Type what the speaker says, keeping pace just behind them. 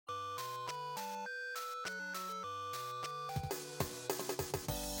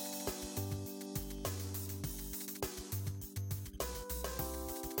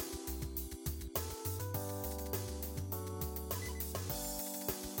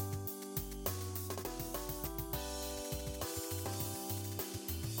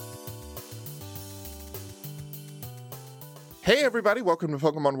Hey everybody, welcome to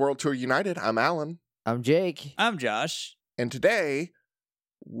Pokemon World Tour United. I'm Alan. I'm Jake. I'm Josh. And today,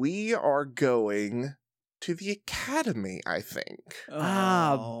 we are going to the Academy, I think.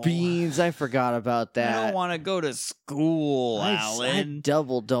 Beans. I forgot about that. I don't want to go to school, I Alan.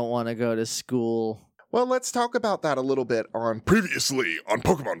 double don't want to go to school. Well, let's talk about that a little bit on Previously on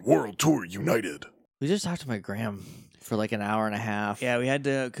Pokemon World Tour United. We just talked to my gram for like an hour and a half. Yeah, we had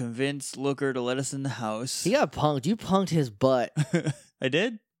to convince Looker to let us in the house. He got punked. You punked his butt. I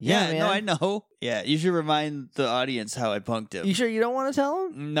did? Yeah, man. No, I know. Yeah, you should remind the audience how I punked him. You sure you don't want to tell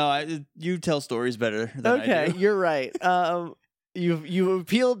him? No, you tell stories better than I Okay, do. you're right. You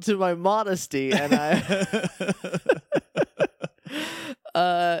appealed to my modesty, and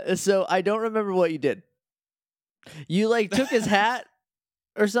so I don't remember what you did. You like took his hat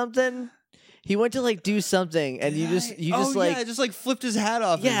or something. He went to like do something, and you just flipped his hat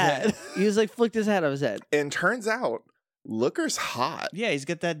off. His head. He just like flicked his hat off his head. And turns out, Looker's hot. Yeah, he's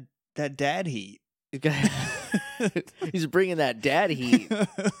got that dad heat. He's bringing that dad heat.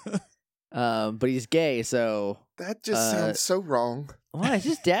 But he's gay, so That just sounds so wrong. why? It's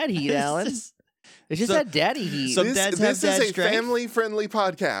just dad heat, Alan. It's just that daddy heat. Some dads have This is dad a strength. family-friendly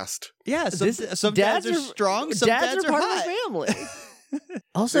podcast. Yeah, some dads are strong, some dads are part hot. of the family.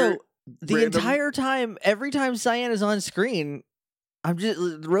 Also, They're the random- entire time, every time Cyan is on screen,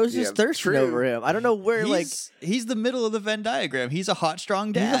 Rose Yeah, just thirsting true. over him. I don't know where, He's the middle of the Venn diagram. He's a hot,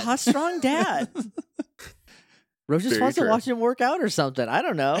 strong dad. he's a hot, strong dad. Rose just Very wants true. to watch him work out or something. I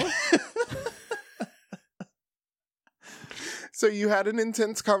don't know. So you had an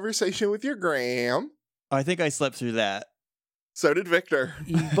intense conversation with your gram. I think I slept through that. So did Victor.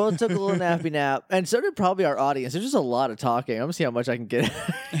 You both took a little nappy nap, and so did probably our audience. There's just a lot of talking. I'm gonna see how much I can get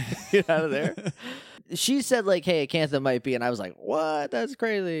out of there. She said, like, hey, Acantha might be, and I was like, what? That's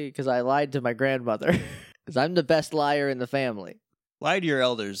crazy, because I lied to my grandmother, because I'm the best liar in the family. Lie to your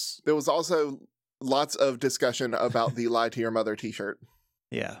elders. There was also lots of discussion about the Lie to Your Mother t-shirt.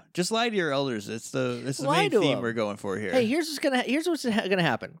 Yeah, just lie to your elders. It's the Lie main to theme 'em. we're going for here. Hey, here's what's gonna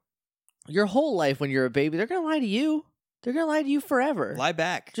happen. Your whole life when you're a baby, they're gonna lie to you. They're gonna lie to you forever. Lie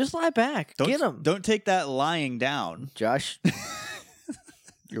back. Just lie back. Get them. Don't take that lying down. Josh,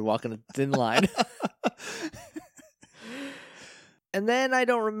 you're walking a thin line. And then I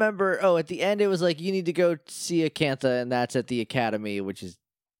don't remember. Oh, at the end it was like you need to go see Acantha, and that's at the Academy, which is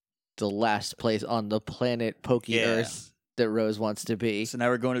the last place on the planet Earth that Rose wants to be. So now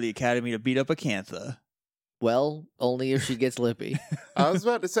we're going to the academy to beat up Acantha. Well, only if she gets lippy. I was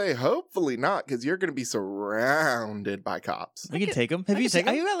about to say, hopefully not, because you're going to be surrounded by cops. We can take them. I Have you can take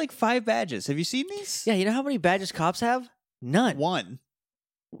seen? 'em. I got like 5 badges. Have you seen these? Yeah, you know how many badges cops have? None. One.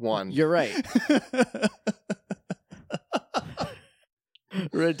 One. You're right.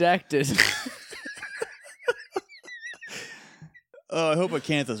 Redacted. Oh, I hope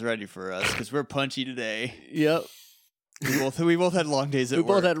Acantha's ready for us because we're punchy today. Yep. We both had long days at We work.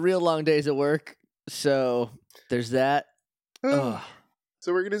 both had real long days at work, so there's that. Ugh.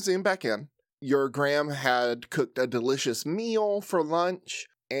 So we're going to zoom back in. Your gram had cooked a delicious meal for lunch,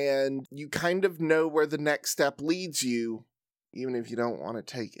 and you kind of know where the next step leads you, even if you don't want to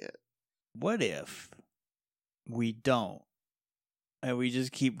take it. What if we don't, and we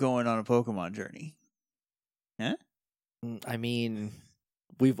just keep going on a Pokemon journey? Huh? I mean,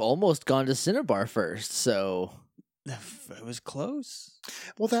 we've almost gone to Cinnabar first, so It was close.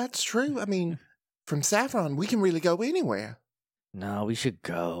 Well, that's true. I mean, from Saffron, we can really go anywhere. no, we should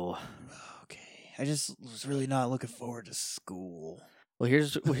go. Okay. I just was really not looking forward to school. Well,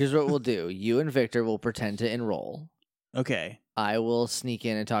 here's what we'll do. You and Victor will pretend to enroll. Okay. I will sneak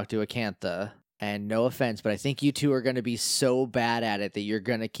in and talk to Acantha. And no offense, but I think you two are going to be so bad at it that you're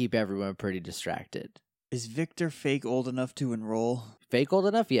going to keep everyone pretty distracted. Is Victor fake old enough to enroll? Fake old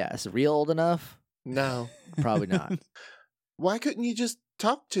enough? Yes. Real old enough? No. Probably not. Why couldn't you just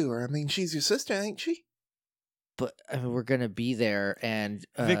talk to her? I mean, she's your sister, ain't she? But I mean, we're going to be there, and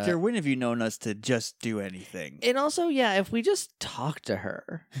Victor, when have you known us to just do anything? and also, yeah, if we just talk to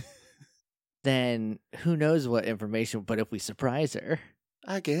her, then who knows what information, but if we surprise her.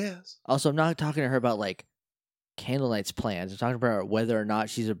 I guess. Also, I'm not talking to her about, like, Candle Knight's plans. I'm talking about whether or not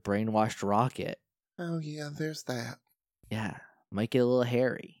she's a brainwashed rocket. Oh, yeah, there's that. Yeah, might get a little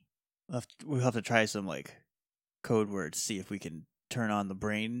hairy. We'll have to try some, like, code words, see if we can turn on the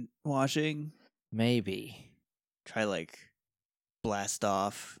brainwashing. Maybe. Try, like, blast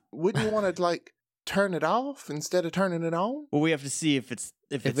off. Wouldn't you want to, like, turn it off instead of turning it on? Well, we have to see if it's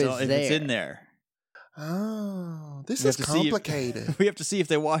it's in there. Oh, this We is have to see if- complicated. We have to see if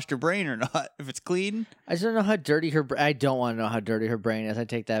they washed her brain or not. If it's clean, I just don't know how dirty her I don't want to know how dirty her brain is. I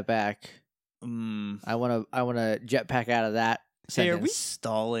take that back. I want to jetpack out of that Hey, sentence. are we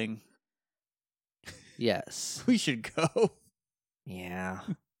stalling? Yes. We should go. Yeah.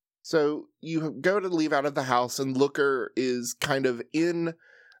 So you go to leave out of the house, and Looker is kind of in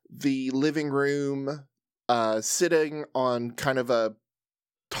the living room, sitting on kind of a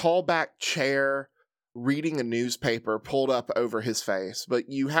tall back chair, reading a newspaper pulled up over his face. But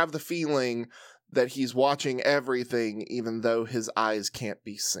you have the feeling that he's watching everything, even though his eyes can't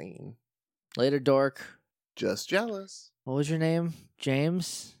be seen. Later, dork. Just jealous. What was your name?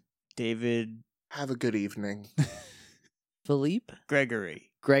 James? David Have a good evening. Philippe?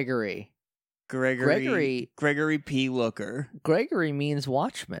 Gregory. Gregory. Gregory P. Looker. Gregory means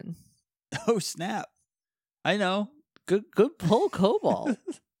watchman. Oh, snap. I know. Good pull, Cobalt.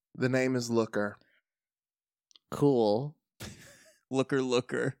 The name is Looker. Cool. Looker.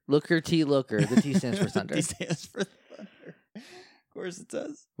 Looker T Looker. The T stands for thunder. T stands for thunder. Of course it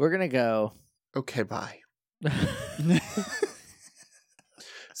does. We're gonna go. Okay, bye.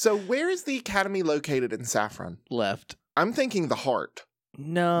 So where is the academy located in Saffron? Left. I'm thinking the heart.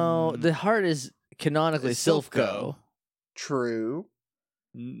 No, the heart is canonically Silphco. Silphco. True.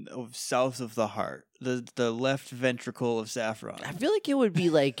 South of the heart. The left ventricle of Saffron. I feel like it would be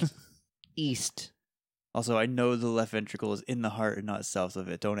like east. Also, I know the left ventricle is in the heart and not south of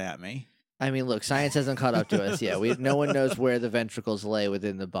it. Don't at me. I mean, look, science hasn't caught up to us yet. No one knows where the ventricles lay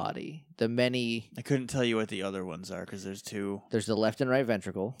within the body. I couldn't tell you what the other ones are because there's two. There's the left and right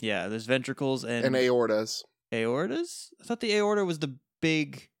ventricle. Yeah, there's ventricles and And aortas. aortas. I thought the aorta was the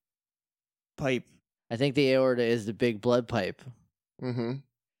big pipe. I think the aorta is the big blood pipe. Mm-hmm.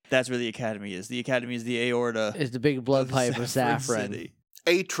 That's where the academy is. The academy is the aorta. Is the big blood pipe of Saffron. City.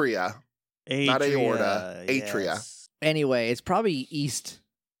 Atria. Not aorta. Atria. Yes. Anyway, it's probably east.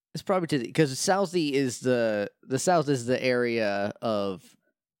 It's probably to because Southie is the south is the area of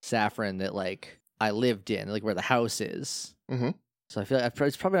Saffron that like I lived in, like where the house is. Mhm. So I feel like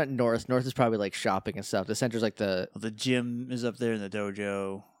it's probably not north. North is probably like shopping and stuff. The center's like Well, the gym is up there in the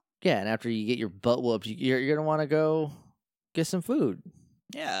dojo. yeah. And after you get your butt whooped, you're gonna want to go get some food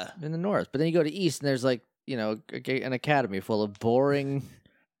Yeah. in the north. But then you go to east, and there's like an academy full of boring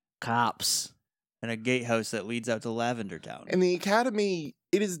cops. And a gatehouse that leads out to Lavender Town. And the academy,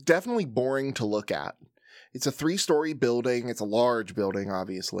 it is definitely boring to look at. It's a 3-story building. It's a large building,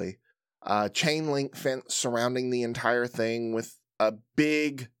 obviously. Chain link fence surrounding the entire thing with a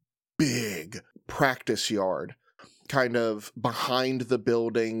big practice yard kind of behind the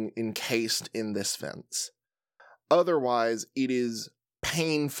building encased in this fence. Otherwise, it is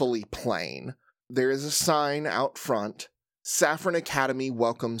painfully plain. There is a sign out front. Saffron Academy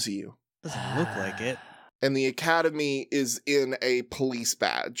welcomes you. Doesn't look like it. And the academy is in a police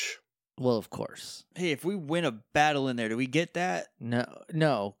badge. Well, of course. Hey, if we win a battle in there, do we get that?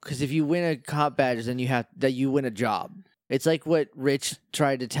 No, because if you win a cop badge, then you win a job. It's like what Rich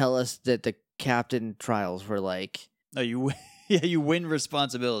tried to tell us that the captain trials were like. Oh, you win. Yeah, you win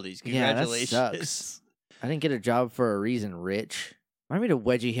responsibilities. Congratulations. Yeah, that sucks. I didn't get a job for a reason, Rich. Remind me to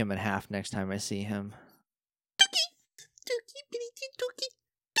wedgie him in half next time I see him.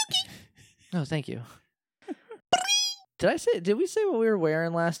 Oh, thank you. Did we say what we were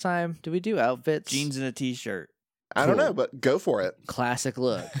wearing last time? Did we do outfits? Jeans and a t-shirt. I don't Cool. know, but go for it. Classic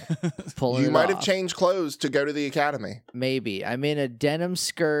look. Pulling You it might have off. changed clothes to go to the academy. Maybe. I'm in a denim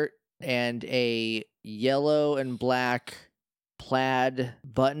skirt and a yellow and black plaid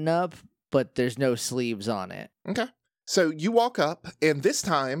button-up, but there's no sleeves on it. Okay. So you walk up, and this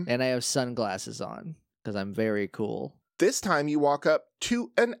time And I have sunglasses on because I'm very cool. you walk up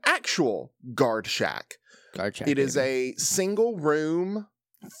to an actual guard shack. Guard check. It is baby. a single room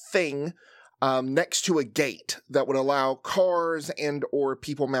thing next to a gate that would allow cars and or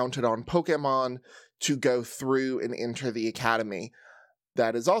people mounted on Pokemon to go through and enter the academy.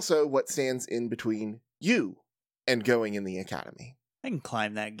 That is also what stands in between you and going in the academy. I can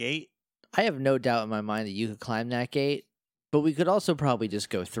climb that gate. I have no doubt in my mind that you could climb that gate, but we could also probably just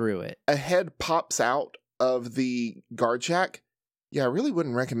go through it. A head pops out of the guard shack. Yeah, I really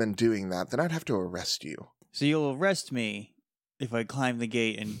wouldn't recommend doing that. Then I'd have to arrest you. So you'll arrest me if I climb the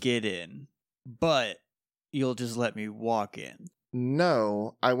gate and get in, but you'll just let me walk in.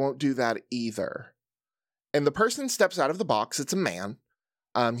 No, I won't do that either. And the person steps out of the box. It's a man.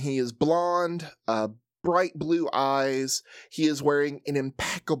 He is blonde, bright blue eyes. He is wearing an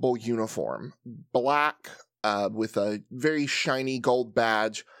impeccable uniform, black, with a very shiny gold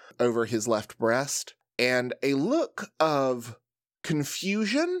badge over his left breast, and a look of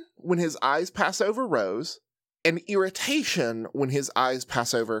confusion when his eyes pass over Rose, and irritation when his eyes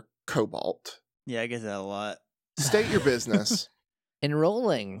pass over Cobalt. Yeah, I get that a lot. State your business.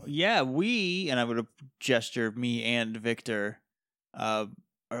 Enrolling. Yeah, we, and I'm going to gesture me and Victor, are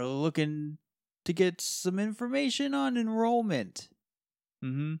looking to get some information on enrollment.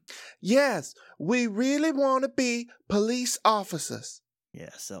 Mm-hmm. Yes, we really want to be police officers.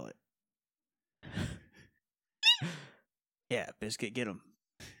 Yeah, sell it. Yeah, Biscuit, get him.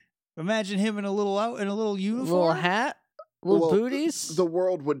 Imagine him in a little uniform. Little hat? Little Well, booties? The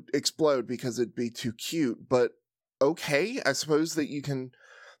world would explode because it'd be too cute, but okay, I suppose that you can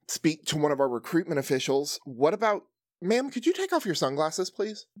speak to one of our recruitment officials. What about, ma'am, could you take off your sunglasses,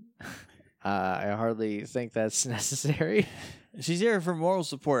 please? I hardly think that's necessary. She's here for moral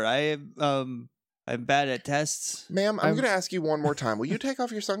support. I'm bad at tests. Ma'am, I'm I'm- going to ask you one more time. Will you take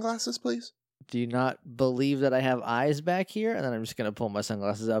off your sunglasses, please? Do you not believe that I have eyes back here? And then I'm just going to pull my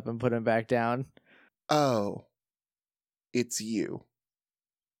sunglasses up and put them back down. Oh, it's you.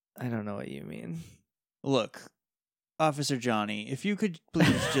 I don't know what you mean. Look, Officer Johnny, if you could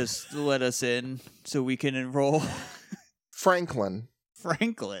please just let us in so we can enroll Franklin.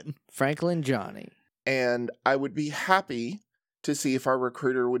 Franklin. Franklin Johnny. And I would be happy to see if our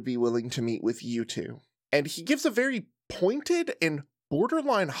recruiter would be willing to meet with you two. And he gives a very pointed and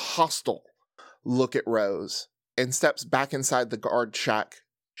borderline hostile look at Rose and steps back inside the guard shack,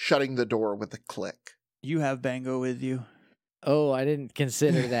 shutting the door with a click. You have Bango with you. Oh, I didn't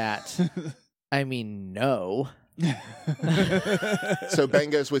consider that. I mean, no. So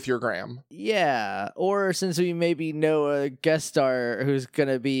Bango's with your Graham. Yeah, or since we maybe know a guest star who's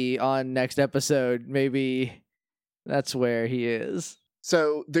gonna be on next episode, maybe that's where he is.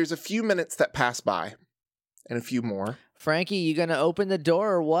 So there's a few minutes that pass by, and a few more, Frankie, you gonna open the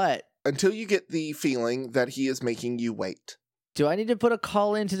door or what? until you get the feeling that he is making you wait. Do I need to put a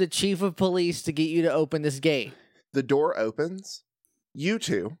call in to the chief of police to get you to open this gate? The door opens. You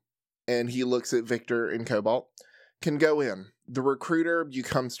two, and he looks at Victor and Cobalt, can go in. The recruiter, you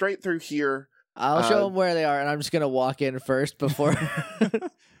come straight through here. I'll show them where they are, and I'm just gonna walk in first before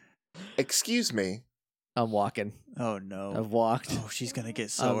Excuse me. I'm walking. Oh no. I've walked. Oh, she's gonna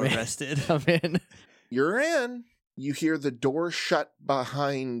get so I'm in. arrested. I'm in. You're in. You hear the door shut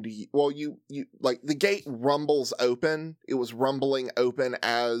behind you. Well, you like the gate rumbles open. It was rumbling open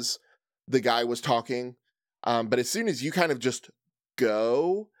as the guy was talking. But as soon as you kind of just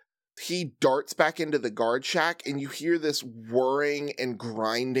go, he darts back into the guard shack, and you hear this whirring and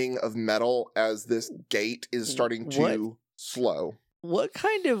grinding of metal as this gate is starting to What? slow. What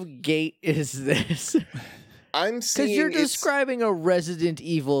kind of gate is this? I'm Because seeing you're it's- describing a Resident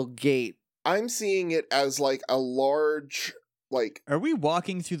Evil gate. I'm seeing it as like a large, like, Are we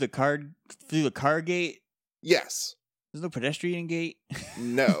walking through the car gate? yes, There's no pedestrian gate.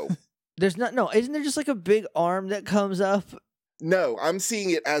 no. There's not, no, isn't there just like a big arm that comes up? No, I'm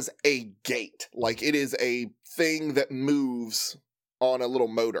seeing it as a gate. Like it is a thing that moves on a little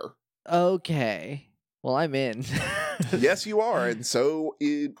motor. Okay. Well, I'm in. Yes, you are. And so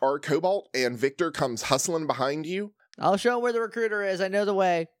are Cobalt, and Victor comes hustling behind you. I'll show him where the recruiter is. I know the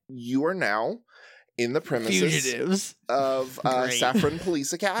way. You are now in the premises Fugitives. of Great. Saffron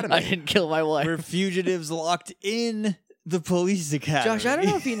Police Academy. I didn't kill my wife. We're fugitives locked in the police academy. Josh, I don't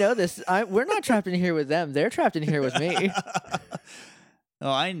know if you know this. We're not trapped in here with them. They're trapped in here with me.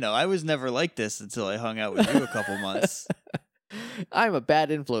 Oh, I know. I was never like this until I hung out with you a couple months. I'm a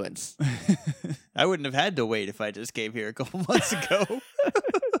bad influence. I wouldn't have had to wait if I just came here a couple months ago.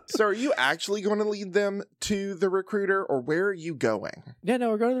 So are you actually going to lead them to the recruiter, or where are you going? Yeah, no,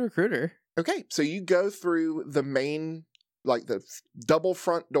 we're going to the recruiter. Okay, so you go through the main, like the double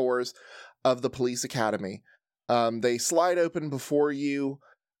front doors of the police academy. They slide open before you,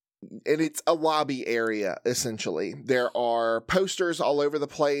 and it's a lobby area, essentially. There are posters all over the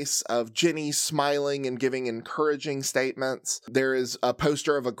place of Jenny smiling and giving encouraging statements. There is a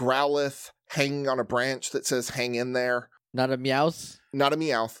poster of a Growlithe hanging on a branch that says, "Hang in there." Not a Meowth. Not a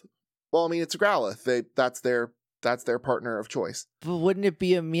Meowth. Well, I mean, it's a Growlithe. That's their partner of choice. But wouldn't it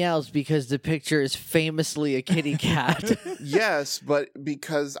be a Meowth because the picture is famously a kitty cat? Yes, but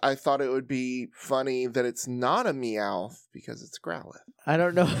because I thought it would be funny that it's not a Meowth because it's Growlithe. I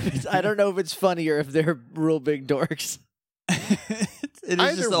don't know if it's funnier if they're real big dorks. It is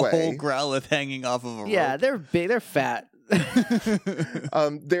Either just a way. whole Growlithe hanging off of a Yeah, rope. they're big. They're fat.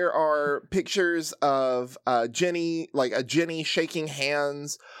 There are pictures of Jenny, like a Jenny shaking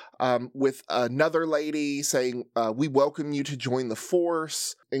hands with another lady saying, "We welcome you to join the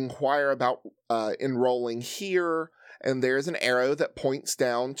force. Inquire about enrolling here." And there's an arrow that points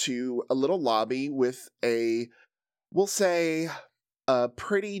down to a little lobby with we'll say, a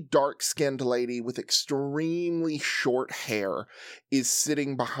pretty dark-skinned lady with extremely short hair is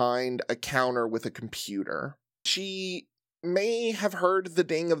sitting behind a counter with a computer. She may have heard the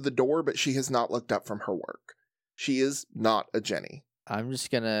ding of the door, but she has not looked up from her work. She is not a Jenny. I'm just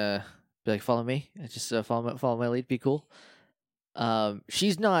gonna be like, follow me. Just follow my lead. Be cool.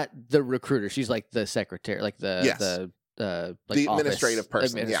 She's not the recruiter. She's like the secretary, like Yes. the The administrative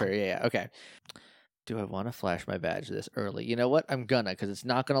person, yeah. Administrator, yeah. Okay. Do I want to flash my badge this early? You know what? I'm gonna, because it's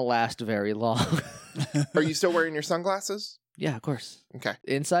not gonna last very long. Are you still wearing your sunglasses? Yeah, of course. Okay.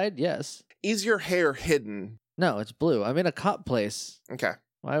 Inside, yes. Is your hair hidden? No, it's blue. I'm in a cop place. Okay.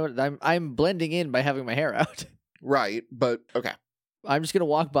 Why would I'm blending in by having my hair out. Right, but okay. I'm just gonna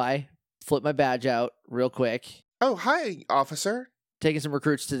walk by, flip my badge out real quick, Oh, hi, officer. taking some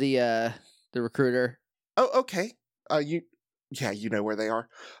recruits to the recruiter. Oh, okay. You know where they are.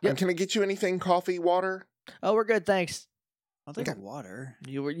 Yep. Can I get you anything? Coffee, water? Oh, we're good, thanks. I'll take Okay. water.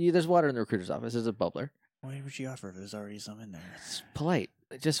 There's water in the recruiter's office. There's a bubbler. Why would she offer if there's already some in there? It's polite.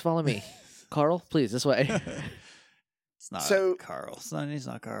 Just follow me. Carl, please, this way. It's not So- Carl. He's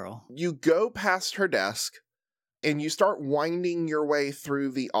not Carl. You go past her desk and you start winding your way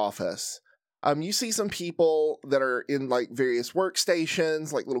through the office. You see some people that are in like various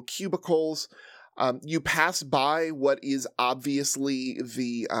workstations, like little cubicles. You pass by what is obviously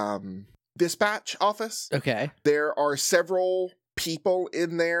the dispatch office. Okay. There are several people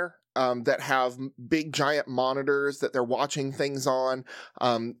in there that have big giant monitors that they're watching things on.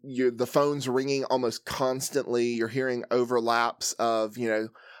 The phone's ringing almost constantly. You're hearing overlaps of,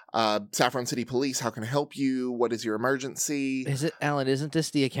 Saffron City Police, how can I help you? What is your emergency? Is it, Alan, isn't this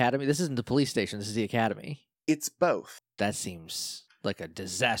the academy? This isn't the police station. This is the academy. It's both. That seems like a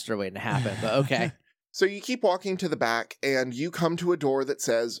disaster waiting to happen, but okay. So you keep walking to the back and you come to a door that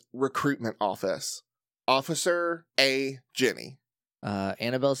says recruitment office. Officer A. Jenny.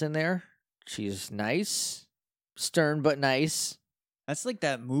 Annabelle's in there. She's nice. Stern, but nice. That's like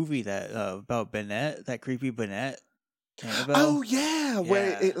that movie that about Bennett, that creepy Bennett. Annabelle. Oh yeah,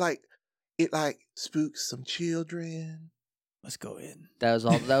 where Yeah. it spooks some children. Let's go in. That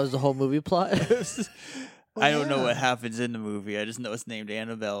was the whole movie plot. I don't know yeah. what happens in the movie. I just know it's named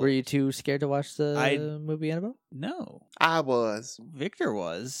Annabelle. Were you too scared to watch the I- movie Annabelle? No, I was. Victor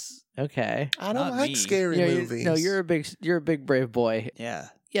was. Okay. I don't Not like me. scary Yeah, movies. no, you're a big brave boy. Yeah,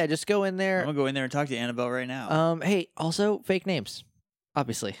 Yeah, just go in I'm there. gonna go in there and talk to Annabelle right now. Hey, also fake names.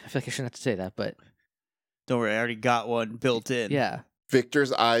 Obviously, I feel like I shouldn't have to say that, but Don't worry, I already got one built in. yeah.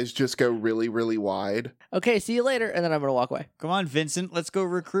 Victor's eyes just go really, really wide. Okay, see you later, and then I'm gonna walk away. Come on, Vincent, let's go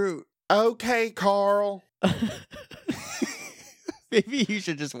recruit. Okay, Carl. Maybe you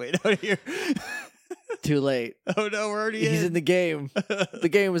should just wait out here. Too late. Oh no, we're already He's in the game. The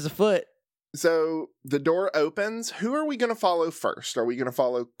game is afoot. So the door opens. Who are we going to follow first? Are we going to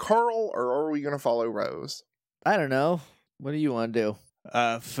follow Carl or are we going to follow Rose? I don't know. What do you want to do?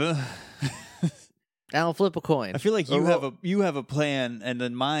 Alan, flip a coin. I feel like Oh, you have a plan, and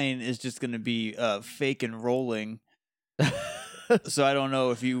then mine is just gonna be fake and rolling. So I don't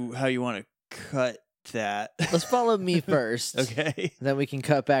know how you want to cut that. Let's follow me first. Okay. Then we can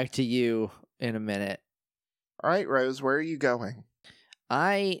cut back to you in a minute. All right, Rose, where are you going?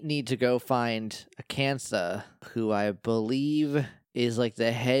 I need to go find Acantha, who I believe is like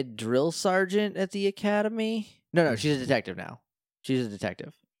the head drill sergeant at the academy. No, she's a detective now. She's a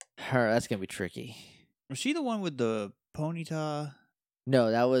detective. That's gonna be tricky. Was she the one with the ponyta? No,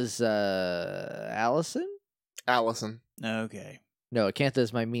 that was Allison. Allison. Okay. No, Acantha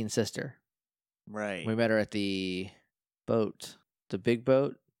is my mean sister. Right. We met her at the boat, the big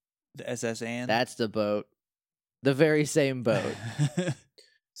boat. The SS Anne. That's the boat, the very same boat.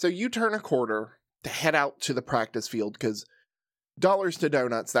 So you turn a quarter to head out to the practice field because dollars to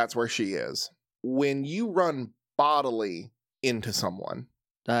donuts, that's where she is. When you run bodily into someone.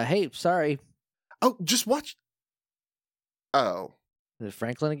 Hey, sorry, Oh, just watch. Oh, is it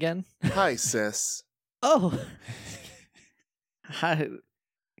Franklin again? hi, sis. Oh, how,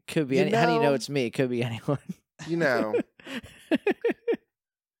 could be You any. How do you know know- it's me? It could be anyone. You know,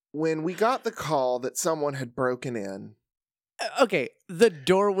 when we got the call that someone had broken in, Okay, the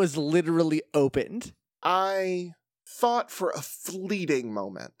door was literally opened. I thought for a fleeting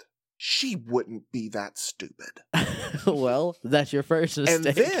moment she wouldn't be that stupid. Well, that's your first mistake.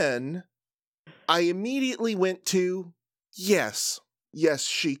 And then I immediately went to, yes,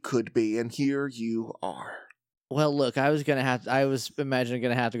 she could be, and here you are. Well, look, I was imagining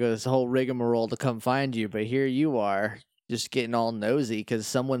gonna have to go this whole rigmarole to come find you, but here you are, just getting all nosy because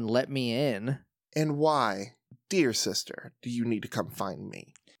someone let me in. And why, dear sister, do you need to come find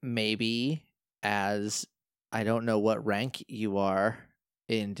me? Maybe as I don't know what rank you are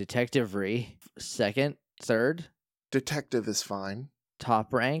in detectivery, second, third, Detective is fine.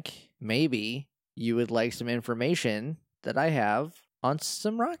 top rank. Maybe you would like some information that I have on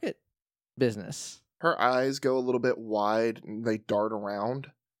some rocket business. Her eyes go a little bit wide and they dart around.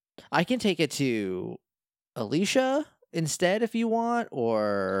 I can take it to Alicia instead if you want,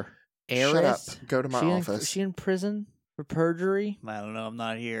 or Eris. Shut up. Go to my Is office. she in prison for perjury? I don't know. I'm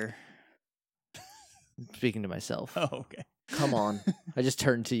not here. Speaking to myself. Oh, okay. Come on. I just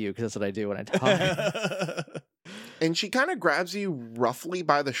turn to you because that's what I do when I talk. And she kind of grabs you roughly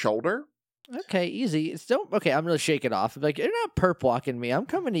by the shoulder. Okay, easy. Okay, I'm gonna shake it off. Like, you're not perp walking me. I'm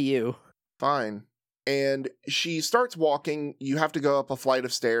coming to you. Fine. And she starts walking. You have to go up a flight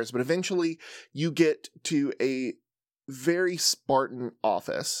of stairs, but eventually you get to a very Spartan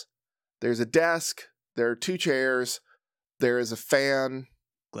office. There's a desk. There are 2 chairs. There is a fan.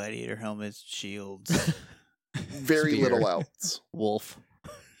 Gladiator helmets, shields. Very Spear. little else. Wolf.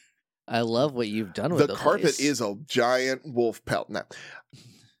 I love what you've done with The carpet place. is a giant wolf pelt. Now,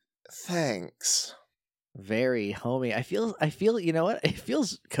 thanks. Very homey. I feel, you know what? It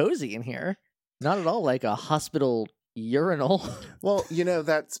feels cozy in here. Not at all like a hospital urinal. Well,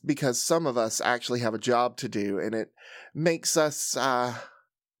 that's because some of us actually have a job to do, and it makes us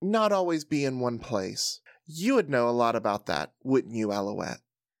not always be in one place. You would know a lot about that, wouldn't you, Alouette?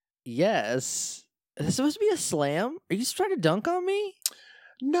 Yes. Is this supposed to be a slam? Are you just trying to dunk on me?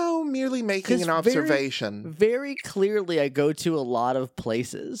 No, merely making 'Cause an observation. Very clearly, I go to a lot of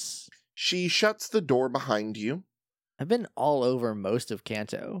places. She shuts the door behind you. I've been all over most of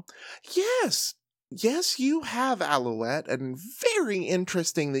Kanto. Yes. Yes, you have, Alouette, and very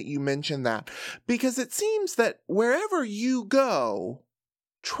interesting that you mention that, because it seems that wherever you go,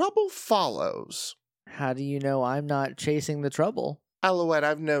 trouble follows. How do you know I'm not chasing the trouble? Alouette,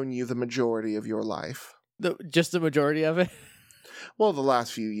 I've known you the majority of your life. Just the majority of it? Well, the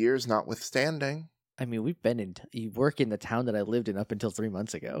last few years notwithstanding. I mean, you work in the town that I lived in up until 3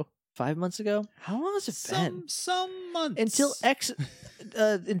 months ago. 5 months ago? How long has it been? Some months. Until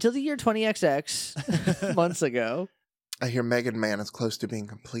the year 20XX months ago. I hear Mega Man is close to being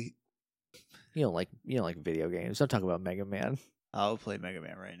complete. You don't like video games. Don't talk about Mega Man. I'll play Mega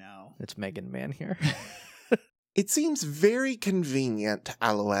Man right now. It's Megan Man here. It seems very convenient,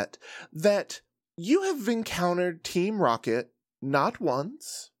 Alouette, that you have encountered Team Rocket not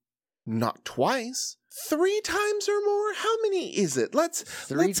once, not twice, 3 times or more. How many is it? Let's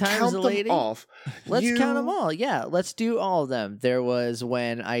times count a them lady? off. Let's count them all. Yeah, let's do all of them. There was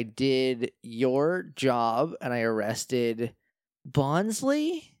when I did your job and I arrested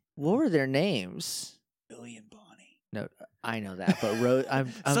Bonsley. What were their names? Billy and Bonnie. No, I know that, but I'm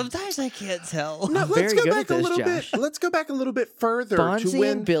Sometimes I can't tell. No, I'm let's very go good back at this, a little Josh. bit. Let's go back a little bit further to Bonzi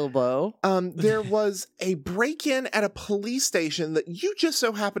when and Bilbo. there was a break-in at a police station that you just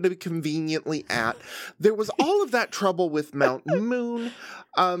so happened to be conveniently at. There was all of that trouble with Mount Moon.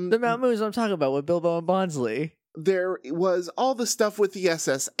 The Mount Moons I'm talking about with Bilbo and Bonsley. There was all the stuff with the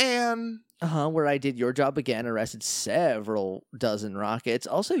SS Anne. Where I did your job again, arrested several dozen rockets.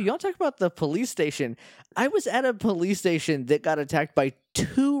 Also, you want to talk about the police station? I was at a police station that got attacked by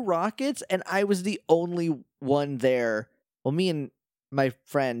 2 rockets, and I was the only one there. Well, me and my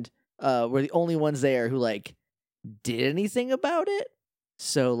friend were the only ones there who, did anything about it.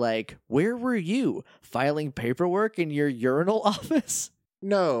 So, where were you? Filing paperwork in your urinal office?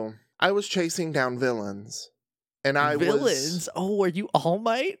 No, I was chasing down villains. And I Villains? Oh, are you All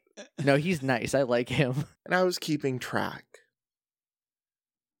Might? No, he's nice. I like him. And I was keeping track.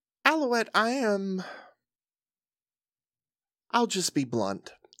 Alouette, I'll just be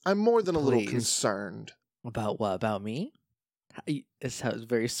blunt. I'm more than a little Please. concerned. About what? About me? This sounds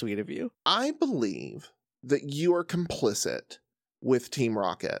very sweet of you. I believe that you are complicit with Team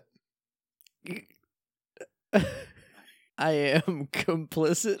Rocket. I am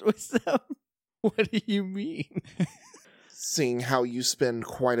complicit with them? What do you mean? Seeing how you spend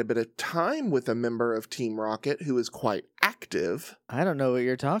quite a bit of time with a member of Team Rocket who is quite active, I don't know what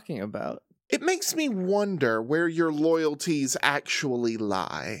you're talking about. it makes me wonder where your loyalties actually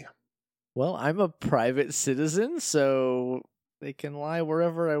lie. Well, I'm a private citizen, so they can lie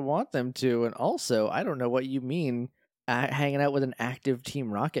wherever I want them to. And also, I don't know what you mean hanging out with an active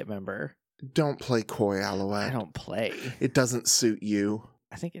Team Rocket member. Don't play coy, Alouette. I don't play. It doesn't suit you.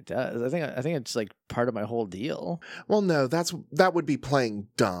 I think it does. I think it's part of my whole deal. Well, no, that would be playing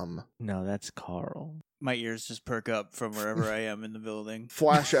dumb. No, that's Carl. My ears just perk up from wherever I am in the building.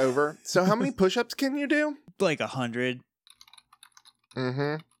 Flash over. So how many push-ups can you do? 100.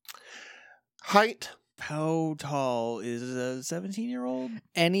 Mm-hmm. Height? How tall is a 17-year-old?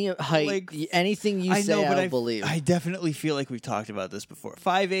 Any height, anything you I say, know, but I'll believe. I definitely feel like we've talked about this before.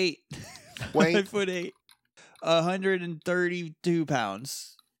 5'8". Weight? 5'8". 132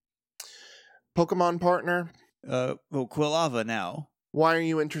 pounds. Pokemon partner? Quilava now. Why are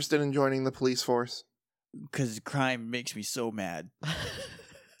you interested in joining the police force? Because crime makes me so mad.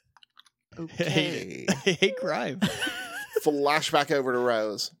 Okay. I hate crime. Flashback over to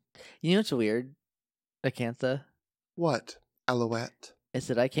Rose. You know what's weird, Acantha? What, Alouette? Is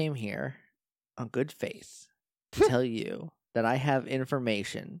that I came here on good faith to tell you that I have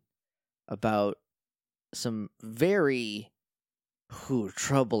information about some very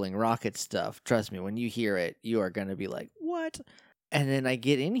troubling rocket stuff. Trust me, when you hear it, you are going to be like, what? And then I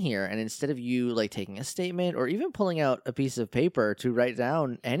get in here, and instead of you like taking a statement or even pulling out a piece of paper to write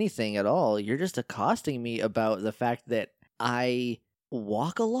down anything at all, you're just accosting me about the fact that I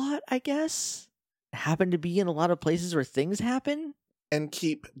walk a lot, I guess. Happen to be in a lot of places where things happen. And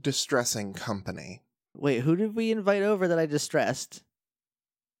keep distressing company. Wait, who did we invite over that I distressed?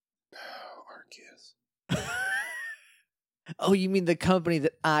 Arceus. Oh, you mean the company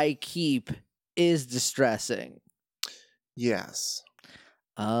that I keep is distressing? Yes.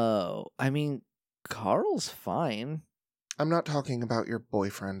 Oh, I mean, Carl's fine. I'm not talking about your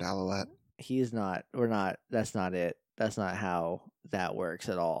boyfriend, Alouette. He is not. We're not. That's not it. That's not how that works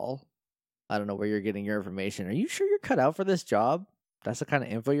at all. I don't know where you're getting your information. Are you sure you're cut out for this job? That's the kind of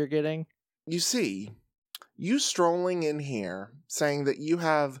info you're getting? You see, you strolling in here saying that you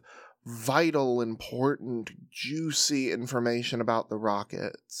have vital, important, juicy information about the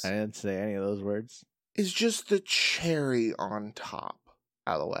Rockets I didn't say any of those words. is just the cherry on top,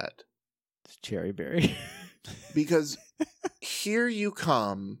 Alouette. It's Cherry Berry. Because here you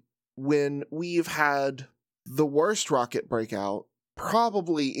come when we've had the worst rocket breakout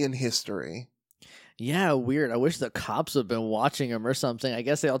probably in history. Yeah, weird. I wish the cops had been watching him or something. I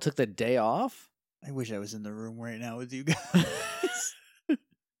guess they all took the day off. I wish I was in the room right now with you guys.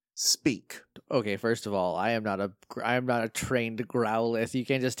 Speak. Okay, first of all, I am not a trained growlith. You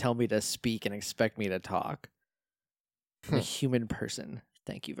can't just tell me to speak and expect me to talk. I'm a human person.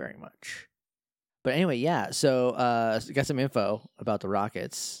 Thank you very much. But anyway, yeah. So, got some info about the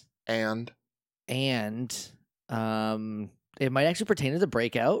Rockets, And it might actually pertain to the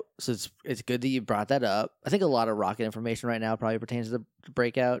breakout. So it's good that you brought that up. I think a lot of rocket information right now probably pertains to the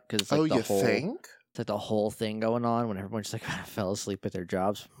breakout because it's like you think? It's like the whole thing going on when everyone just like fell asleep at their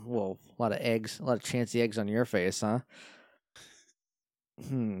jobs. Whoa, a lot of chancy eggs on your face, huh?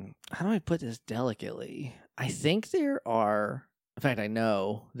 How do I put this delicately? I think there are, in fact, I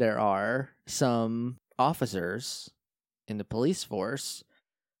know there are some officers in the police force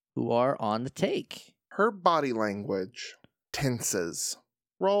who are on the take. Her body language tenses.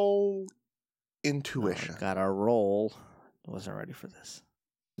 Roll intuition. Oh, got our roll. I wasn't ready for this.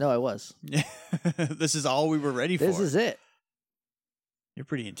 No, I was. This is all we were ready for. This is it. You're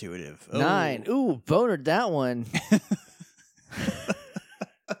pretty intuitive. 9. Ooh, bonered that one.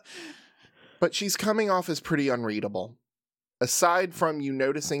 But she's coming off as pretty unreadable. Aside from you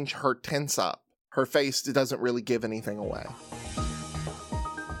noticing her tense up, her face doesn't really give anything away.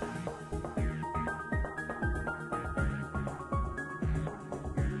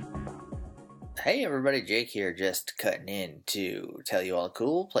 Hey everybody, Jake here, just cutting in to tell you all the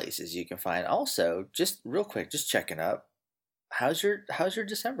cool places you can find. Also, just real quick, just checking up. How's your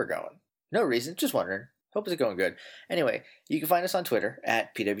December going? No reason, just wondering. Hope it's going good. Anyway, you can find us on Twitter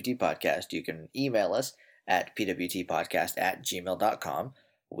at PWT Podcast. You can email us at pwtpodcast@gmail.com.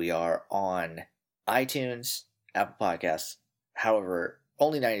 We are on iTunes, Apple Podcasts. However,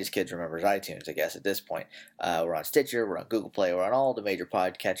 only 90s Kids remembers iTunes, I guess, at this point. We're on Stitcher, we're on Google Play, we're on all the major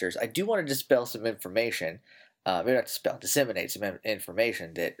podcatchers. I do want to dispel some information, maybe not dispel, disseminate some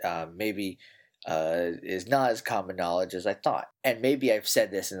information that maybe is not as common knowledge as I thought. And maybe I've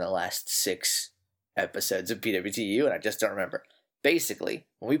said this in the last 6 episodes of PWTU, and I just don't remember. Basically,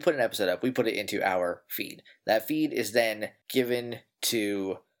 when we put an episode up, we put it into our feed. That feed is then given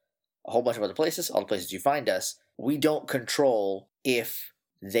to a whole bunch of other places, all the places you find us. We don't control if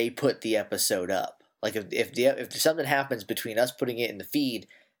they put the episode up. Like if something happens between us putting it in the feed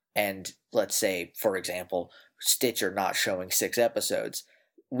and, let's say, for example, Stitcher not showing 6 episodes,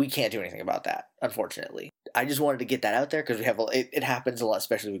 we can't do anything about that, unfortunately. I just wanted to get that out there because we have it happens a lot,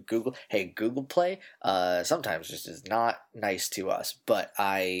 especially with Google. Hey, Google Play sometimes just is not nice to us, but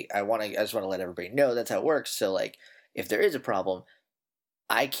I just want to let everybody know that's how it works. So like, if there is a problem,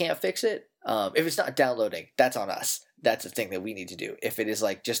 I can't fix it. If it's not downloading, that's on us. That's the thing that we need to do. If it is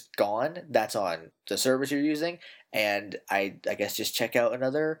like just gone, that's on the service you're using. And I guess just check out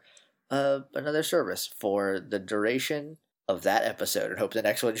another service for the duration of that episode and hope the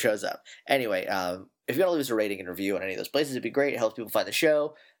next one shows up. Anyway, if you want to leave us a rating and review on any of those places, it'd be great. It helps people find the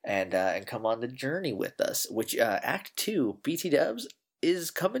show and come on the journey with us. Which Act 2, BT Dubs,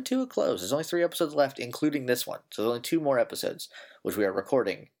 is coming to a close. There's only 3 episodes left, including this one. So there's only 2 more episodes, which we are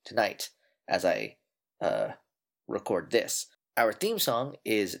recording tonight as I record this. Our theme song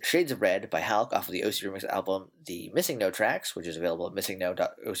is Shades of Red by Halk off of the OC Remix album The Missing No Tracks, which is available at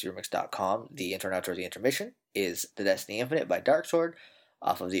missingno.ocremix.com. The intro and outro of the intermission is The Destiny Infinite by Darksword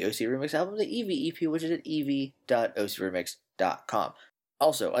off of the OC Remix album, the EV EP, which is at ev.ocremix.com.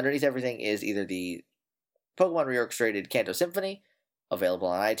 Also, underneath everything is either the Pokemon Reorchestrated Kanto Symphony, available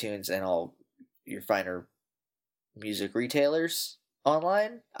on iTunes and all your finer music retailers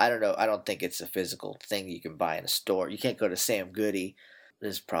online. I don't know. I don't think it's a physical thing you can buy in a store. You can't go to Sam Goody.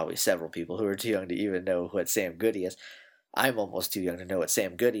 There's probably several people who are too young to even know what Sam Goody is. I'm almost too young to know what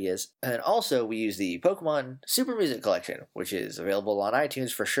Sam Goody is. And also, we use the Pokemon Super Music Collection, which is available on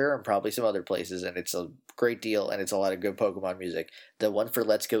iTunes for sure and probably some other places. And it's a great deal, and it's a lot of good Pokemon music. The one for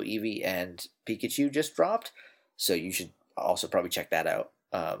Let's Go Eevee and Pikachu just dropped, so you should also probably check that out.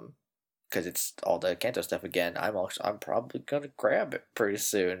 Because it's all the Kanto stuff again. I'm probably gonna grab it pretty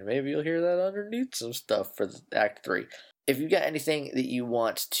soon. Maybe you'll hear that underneath some stuff for Act 3. If you got anything that you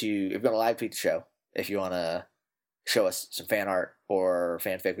want to, if you want to live tweet the show, if you want to show us some fan art or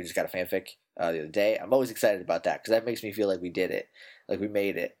fanfic, we just got a fanfic the other day. I'm always excited about that because that makes me feel like we did it, like we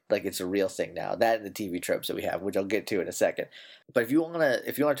made it, like it's a real thing now. That and the TV tropes that we have, which I'll get to in a second. But if you wanna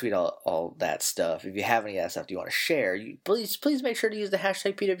tweet all that stuff, if you have any of that stuff you want to share, please make sure to use the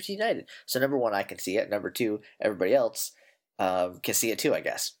hashtag PWT United. So number 1, I can see it. Number 2, everybody else can see it too. I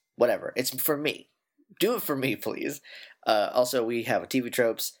guess whatever. It's for me. Do it for me, please. Also, we have a TV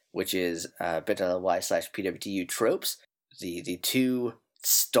tropes, which is bit.ly/PWTU tropes. The 2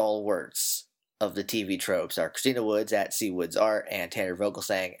 stalwarts of the TV tropes are Christina Woods at C Woods Art and Tanner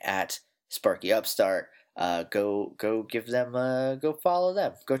Vogelsang at Sparky Upstart. Go give them go follow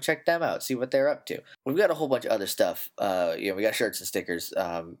them. Go check them out. See what they're up to. We've got a whole bunch of other stuff. We got shirts and stickers.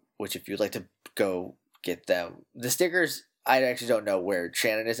 Which if you'd like to go get them, the stickers. I actually don't know where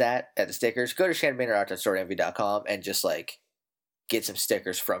Shannon is at the stickers. Go to shannonmaynard.storeenvy.com and just get some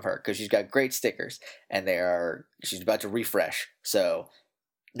stickers from her because she's got great stickers and she's about to refresh. So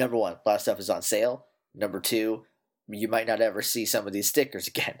number 1, a lot of stuff is on sale. Number 2, you might not ever see some of these stickers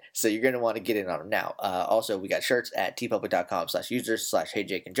again, so you're going to want to get in on them now. Also, we got shirts at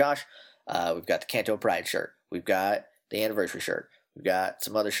tpublic.com/users/HeyJakeandJosh. We've got the Kanto Pride shirt. We've got the anniversary shirt. We've got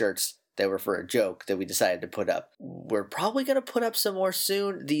some other shirts that were for a joke that we decided to put up. We're probably going to put up some more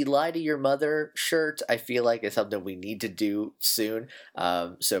soon. The Lie to Your Mother shirt, I feel like, is something we need to do soon.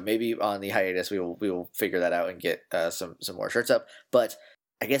 So maybe on the hiatus, we will figure that out and get some more shirts up. But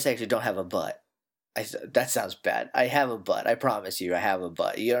I guess I actually don't have a butt. That sounds bad. I have a butt. I promise you, I have a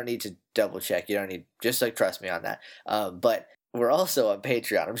butt. You don't need to double check. You don't need, just trust me on that. But we're also on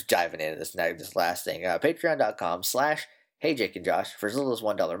Patreon. I'm just diving into this last thing. Patreon.com/Hey Jake and Josh. For as little as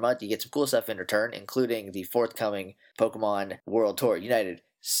 $1 a month, you get some cool stuff in return, including the forthcoming Pokemon World Tour United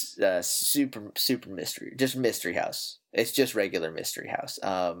super mystery, just Mystery House. It's just regular Mystery House.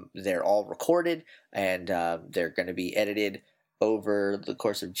 They're all recorded and they're going to be edited over the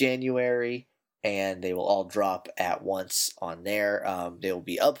course of January, and they will all drop at once on there. They will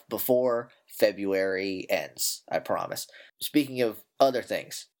be up before February ends, I promise. Speaking of other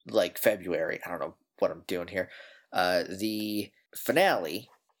things, like February, I don't know what I'm doing here. The finale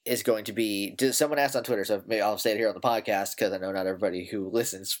is going to be, someone asked on Twitter, so maybe I'll say it here on the podcast because I know not everybody who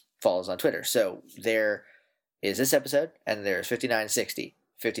listens follows on Twitter. So there is this episode, and there's 59 and 60.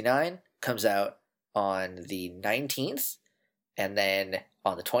 59 comes out on the 19th, and then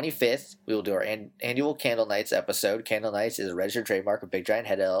on the 25th, we will do our annual Candle Nights episode. Candle Nights is a registered trademark of Big Giant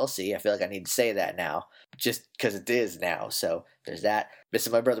Head LLC. I feel like I need to say that now, just because it is now. So there's that. This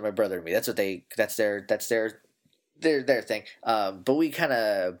is my brother and me. That's their thing. But we kind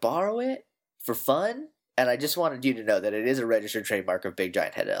of borrow it for fun, and I just wanted you to know that it is a registered trademark of Big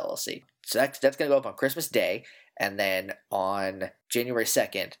Giant Head LLC. So that's going to go up on Christmas Day, and then on January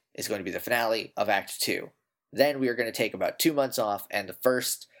 2nd is going to be the finale of Act 2. Then we are going to take about 2 months off, and the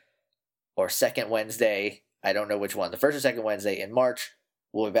first or second Wednesday, I don't know which one, the first or second Wednesday in March,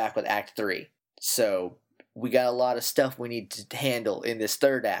 we'll be back with Act 3. So we got a lot of stuff we need to handle in this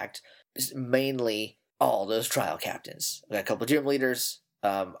third act, mainly all those trial captains. We got a couple gym leaders.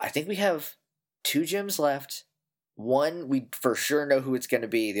 I think we have 2 gyms left. One, we for sure know who it's going to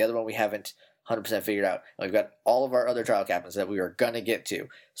be. The other one we haven't 100% figured out. And we've got all of our other trial captains that we are going to get to.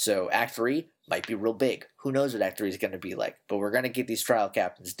 So Act 3 might be real big. Who knows what Act 3 is going to be like. But we're going to get these trial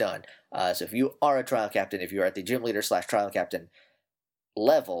captains done. So if you are a trial captain, if you are at the gym leader / trial captain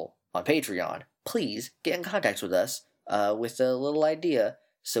level on Patreon, please get in contact with us with a little idea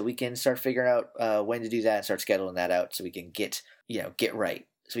so we can start figuring out when to do that and start scheduling that out so we can get get right.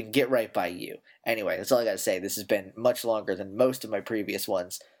 So we can get right by you. Anyway, that's all I got to say. This has been much longer than most of my previous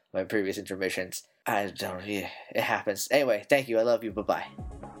ones, my previous intermissions. It happens. Anyway, thank you. I love you. Bye-bye.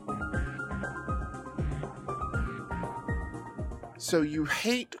 So you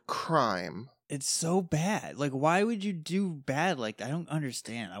hate crime. It's so bad. Like, why would you do bad like that? I don't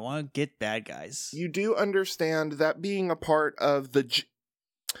understand. I want to get bad guys. You do understand that being a part of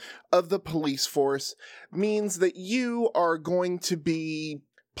the police force means that you are going to be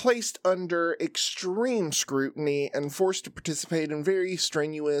placed under extreme scrutiny and forced to participate in very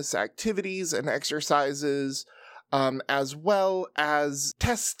strenuous activities and exercises, as well as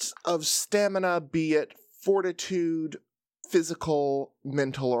tests of stamina, be it fortitude, physical,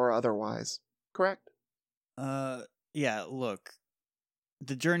 mental, or otherwise. Correct? Yeah, look.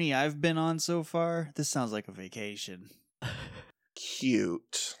 The journey I've been on so far, this sounds like a vacation.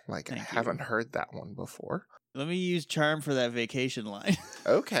 Cute. Like, Thank I you. haven't heard that one before. Let me use charm for that vacation line.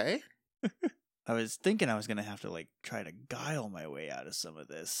 Okay. I was thinking I was going to have to, try to guile my way out of some of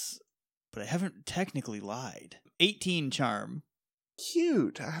this, but I haven't technically lied. 18 charm.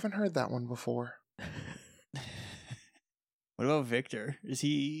 Cute. I haven't heard that one before. What about Victor? Is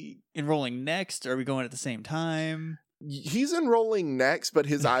he enrolling next? Or are we going at the same time? He's enrolling next, but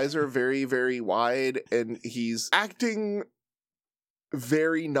his eyes are very, very wide, and he's acting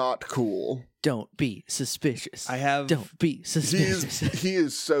very not cool. Don't be suspicious. Don't be He suspicious.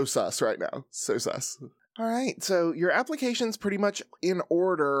 is so sus right now. So sus. All right, so your application's pretty much in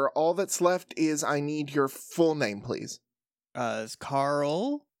order. All that's left is I need your full name, please. It's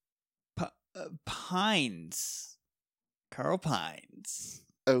Carl Pines. Carl Pines.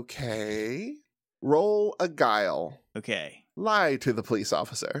 Okay. Roll a guile. Okay. Lie to the police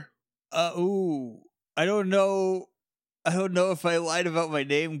officer. I don't know if I lied about my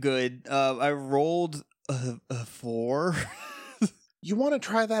name good. I rolled a 4. You want to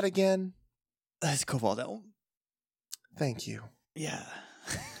try that again? That's Cobalt Elm. Thank you. Yeah.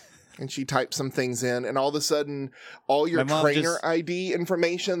 And she types some things in, and all of a sudden, all your My mom trainer just- ID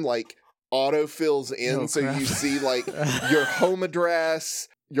information, auto fills in, Oh, so crap. you see, your home address,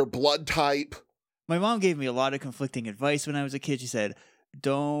 your blood type. My mom gave me a lot of conflicting advice when I was a kid. She said,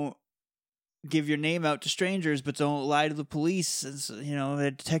 don't give your name out to strangers, but don't lie to the police. And so,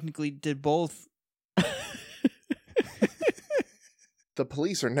 it technically did both. The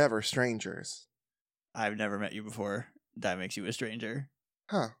police are never strangers. I've never met you before. That makes you a stranger.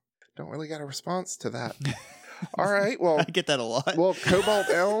 Huh. Don't really got a response to that. All right, well... I get that a lot. Well, Cobalt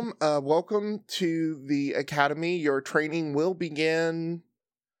Elm, welcome to the Academy. Your training will begin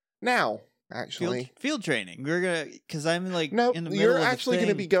now, actually. Field training. We're gonna, because I'm No, in the middle you're of actually going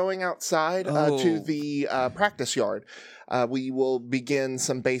to be going outside to Oh. the practice yard. We will begin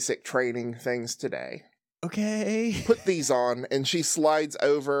some basic training things today. Okay. Put these on, and she slides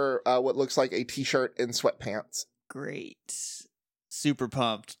over what looks like a t-shirt and sweatpants. Great. Super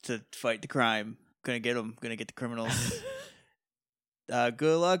pumped to fight the crime. Gonna get them. Gonna get the criminals.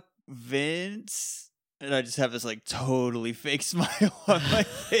 Good luck, Vince. And I just have this totally fake smile on my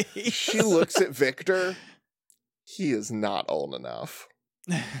face. She looks at Victor. He is not old enough.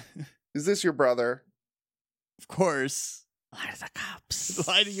 Is this your brother? Of course. Lie to the cops.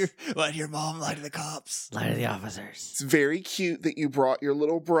 Lie to your mom. Lie to the cops. Lie to the officers. It's very cute that you brought your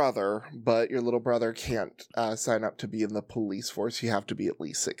little brother, but your little brother can't sign up to be in the police force. You have to be at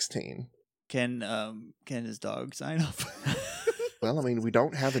least 16. Can his dog sign up? Well, I mean, we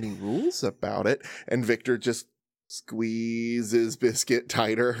don't have any rules about it. And Victor just squeezes Biscuit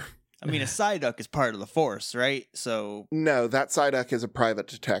tighter. I mean, a Psyduck is part of the force, right? So No, that Psyduck is a private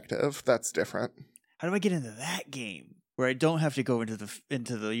detective. That's different. how do I get into that game where I don't have to go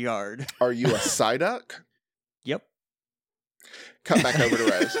into the yard? Are you a Psyduck? Yep. Cut back over to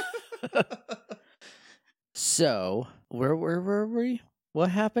Rose. So, where were we? What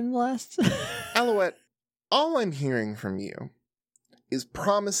happened last? Alouette, all I'm hearing from you is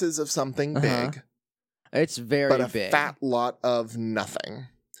promises of something big, It's very but a big. fat lot of nothing.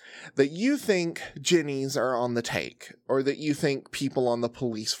 That you think Jennies are on the take, or that you think people on the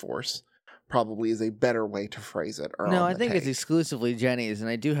police force probably is a better way to phrase it. Or No, on I the think it's take. exclusively Jenny's, and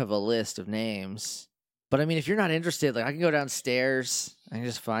I do have a list of names. But I mean, if you're not interested, I can go downstairs. I can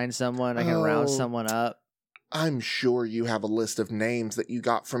just find someone. I can round Oh. someone up. I'm sure you have a list of names that you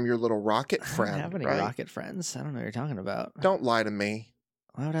got from your little rocket I friend. don't have any right? rocket friends. I don't know what you're talking about. Don't lie to me.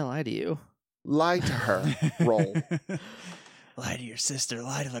 Why would I lie to you? Lie to her. Roll. Lie to your sister.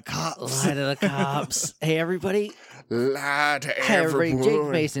 Lie to the cops. Lie to the cops. Hey, everybody. Lie to Hey, everybody. Jake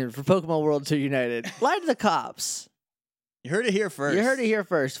everyone. Mason for Pokemon World Tour United. Lie to the cops. You heard it here first. You heard it here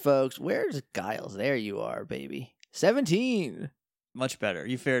first, folks. Where's Giles? There you are, baby. 17. Much better.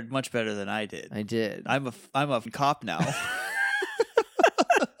 You fared much better than I did. I did. I'm a cop now.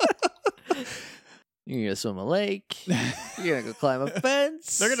 You're gonna swim a lake. You're gonna go climb a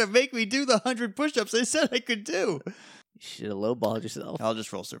fence. They're gonna make me do the 100 push-ups they said I could do. You should have lowballed yourself. I'll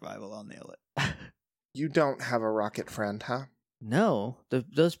just roll survival. I'll nail it. You don't have a rocket friend, huh? No,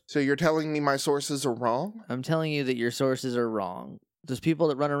 those. So you're telling me my sources are wrong? I'm telling you that your sources are wrong. Those people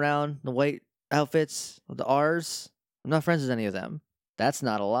that run around in the white outfits with the R's. I'm not friends with any of them. That's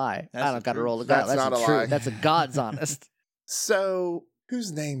not a lie. That's I the don't got to truth. roll the god. That's not the a truth. lie. That's a God's honest. So,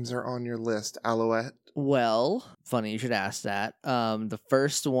 whose names are on your list, Alouette? Well, funny you should ask that. The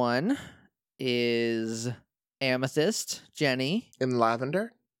first one is Amethyst, Jenny, In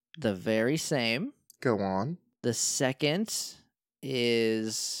lavender? the very same. Go on. The second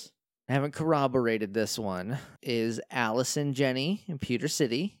is, I haven't corroborated this one, is Allison Jenny in Pewter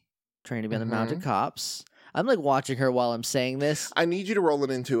City, trained to be on the Mounted Cops. I'm like watching her while I'm saying this. I need you to roll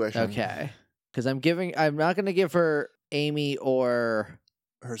an intuition. Okay. Because I'm not going to give her Amy or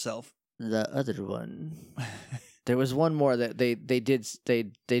Herself. the other one. There was one more that they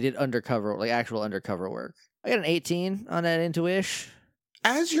did undercover, like actual undercover work. I got an 18 on that intuition.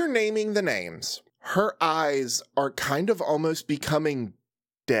 As you're naming the names, her eyes are kind of almost becoming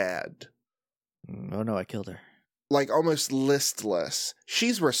dead. Oh no, I killed her. Like almost listless.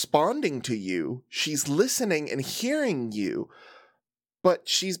 She's responding to you. She's listening and hearing you. But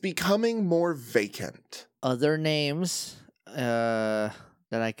she's becoming more vacant. Other names that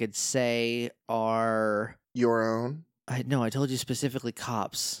I could say are... Your own? I told you specifically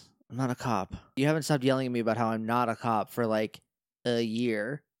cops. I'm not a cop. You haven't stopped yelling at me about how I'm not a cop for like a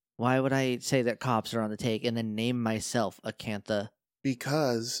year. Why would I say that cops are on the take and then name myself Acantha?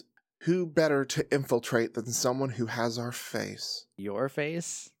 Because who better to infiltrate than someone who has our face? Your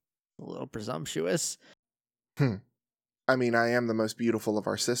face? A little presumptuous. I mean, I am the most beautiful of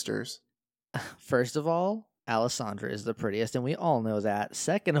our sisters. First of all, Alessandra is the prettiest, and we all know that.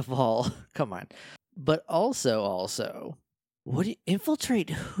 Second of all, come on. But also, what do you infiltrate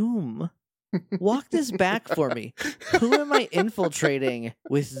whom? Walk this back for me. Who am I infiltrating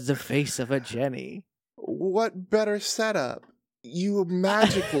with the face of a Jenny? What better setup? You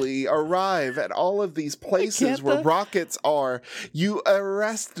magically arrive at all of these places where rockets are. You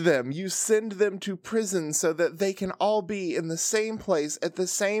arrest them. You send them to prison so that they can all be in the same place at the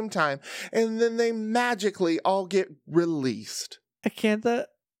same time. And then they magically all get released. Acantha,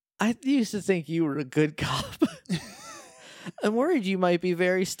 I used to think you were a good cop. I'm worried you might be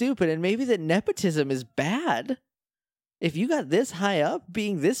very stupid, and maybe that nepotism is bad. If you got this high up,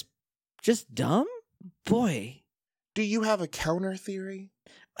 being this just dumb? Boy. Do you have a counter theory?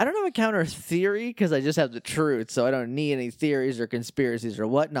 I don't have a counter theory because I just have the truth, so I don't need any theories or conspiracies or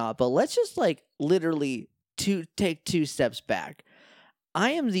whatnot. But let's just literally take 2 steps back.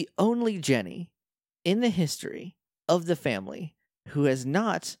 I am the only Jenny in the history of the family who has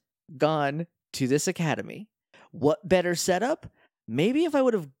not gone to this academy. What better setup? Maybe if I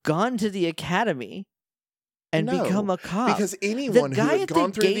would have gone to the academy and become a cop. Because anyone who had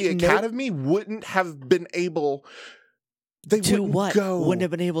gone through the academy wouldn't have been able... Wouldn't have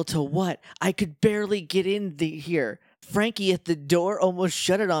been able to what? I could barely get in here. Frankie at the door almost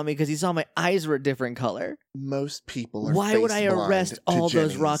shut it on me because he saw my eyes were a different color. Most people are Why would I arrest all those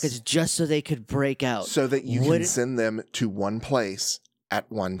Jennies rockets just so they could break out? So that you can send them to one place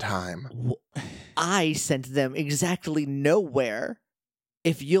at one time. I sent them exactly nowhere.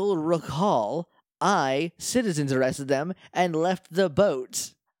 If you'll recall, I citizens arrested them and left the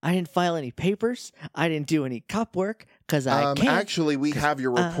boat. I didn't file any papers. I didn't do any cop work because I can't. Actually, we have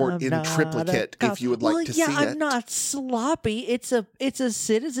your report in triplicate if you would like to see it. I'm not sloppy. It's a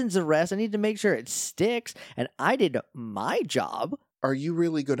citizen's arrest. I need to make sure it sticks, and I did my job. Are you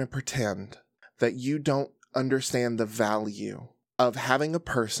really going to pretend that you don't understand the value of having a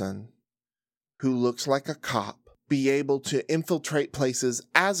person who looks like a cop be able to infiltrate places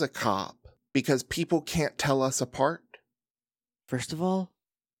as a cop because people can't tell us apart? First of all,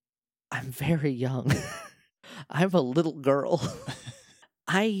 I'm very young. I'm a little girl.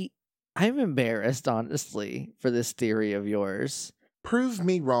 I'm embarrassed, honestly, for this theory of yours. Prove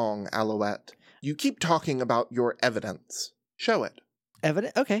me wrong, Alouette. You keep talking about your evidence. Show it.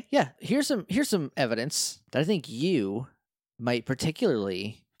 Evidence? Okay, yeah. Here's some evidence that I think you might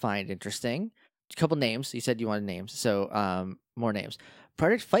particularly find interesting. A couple names. You said you wanted names, so more names.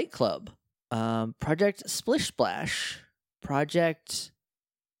 Project Fight Club, Project Splish Splash, Project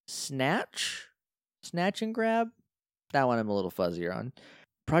Snatch and Grab. That one I'm a little fuzzier on.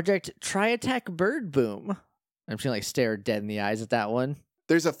 Project Try Attack Bird Boom. I'm just gonna stare dead in the eyes at that one.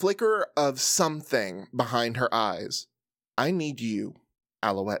 There's a flicker of something behind her eyes. I need you,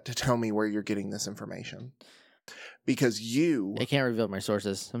 Alouette, to tell me where you're getting this information. Because you... I can't reveal my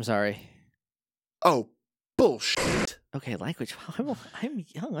sources. I'm sorry. Oh, bullshit. Okay, language. I'm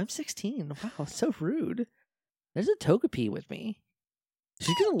young. I'm 16. Wow, so rude. There's a Togepi with me.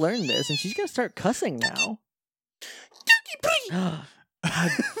 She's gonna learn this, and she's gonna start cussing now.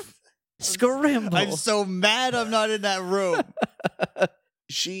 Scramble! I'm so mad I'm not in that room.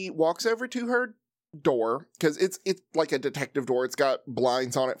 She walks over to her door, because it's like a detective door. It's got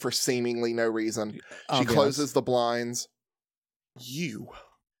blinds on it for seemingly no reason. She closes the blinds. You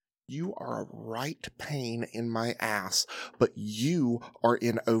are a right pain in my ass, but you are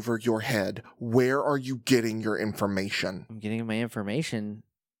in over your head. Where are you getting your information? I'm getting my information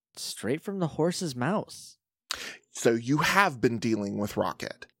straight from the horse's mouth. So you have been dealing with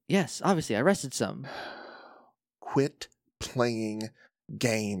Rocket. Yes, obviously, I arrested some. Quit playing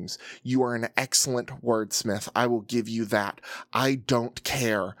games. You are an excellent wordsmith. I will give you that. I don't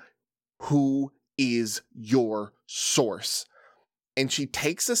care. Who is your source? And she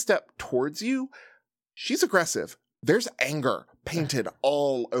takes a step towards you. She's aggressive. There's anger painted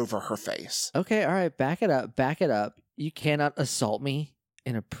all over her face. Okay, all right, back it up. You cannot assault me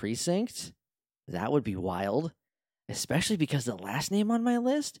in a precinct. That would be wild. Especially because the last name on my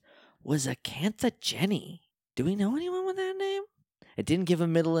list was Acantha Jenny. Do we know anyone with that name? It didn't give a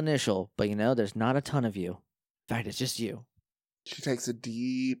middle initial, but there's not a ton of you. In fact, it's just you. She takes a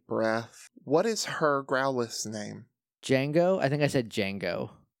deep breath. What is her Growlithe name? Django? I think I said Django.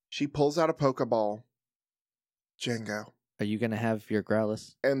 She pulls out a Pokeball. Django. Are you going to have your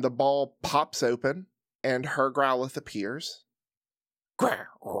Growlithe? And the ball pops open, and her Growlithe appears.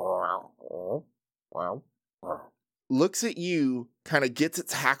 Looks at you, kind of gets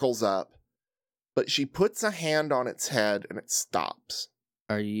its hackles up, but she puts a hand on its head, and it stops.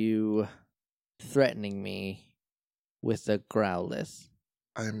 Are you threatening me with a Growlithe?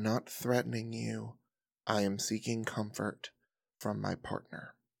 I am not threatening you. I am seeking comfort from my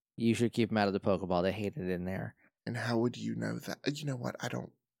partner. You should keep him out of the Pokeball. They hate it in there. And how would you know that? You know what? I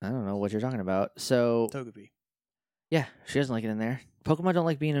don't know what you're talking about. So, Togepi. Yeah, she doesn't like it in there. Pokemon don't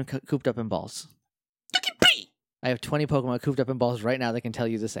like being cooped up in balls. I have 20 Pokemon cooped up in balls right now that can tell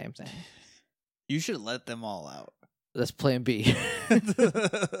you the same thing. You should let them all out. That's plan B.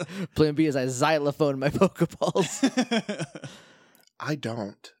 Plan B is I xylophone my Pokeballs. I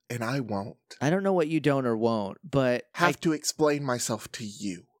don't, and I won't. I don't know what you don't or won't, but... Have to explain myself to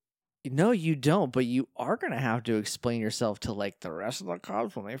you. No, you don't, but you are going to have to explain yourself to, the rest of the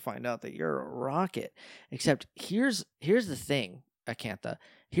cops when they find out that you're a Rocket. Except, here's the thing, Acantha.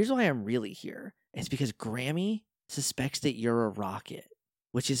 Here's why I'm really here. It's because Grammy suspects that you're a Rocket,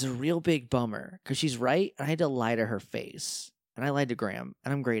 which is a real big bummer, because she's right, and I had to lie to her face. And I lied to Graham,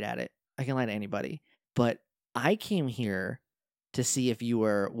 and I'm great at it. I can lie to anybody. But I came here to see if you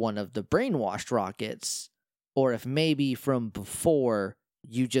were one of the brainwashed Rockets, or if maybe from before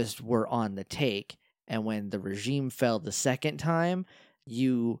you just were on the take, and when the regime fell the second time,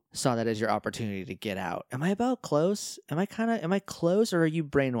 you saw that as your opportunity to get out. Am I about close? Am I close, or are you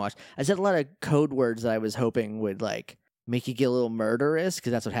brainwashed? I said a lot of code words that I was hoping would make you get a little murderous,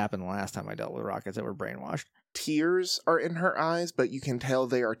 because that's what happened the last time I dealt with Rockets that were brainwashed. Tears are in her eyes, but you can tell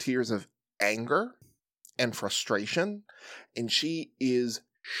they are tears of anger and frustration, and she is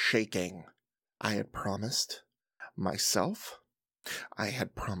shaking. I had promised myself, I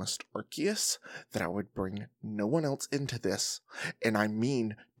had promised Arceus that I would bring no one else into this, and I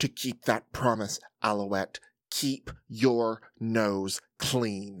mean to keep that promise, Alouette. Keep your nose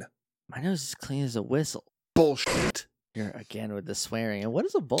clean. My nose is clean as a whistle. Bullshit. You're again with the swearing. And what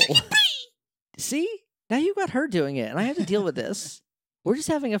is a bull? See? Now you got her doing it, and I have to deal with this. We're just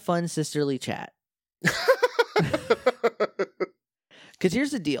having a fun sisterly chat. Because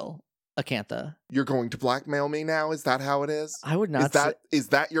here's the deal, Acantha. You're going to blackmail me now? Is that how it is? I would not. Is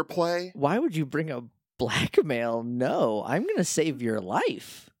that your play? Why would you bring a blackmail? No, I'm going to save your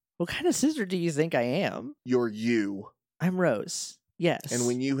life. What kind of sister do you think I am? You're you. I'm Rose. Yes. And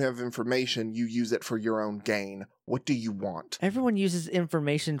when you have information, you use it for your own gain. What do you want? Everyone uses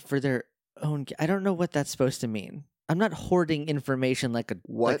information for their own. I don't know what that's supposed to mean. I'm not hoarding information like a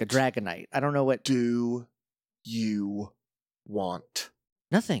Dragonite. I don't know what. Do you want?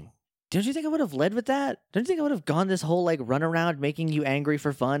 Nothing. Don't you think I would have led with that? Don't you think I would have gone this whole run around making you angry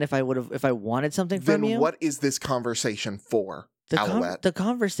for fun if I wanted something from you? Then what is this conversation for, Alouette? The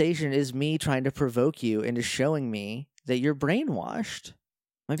conversation is me trying to provoke you into showing me that you're brainwashed.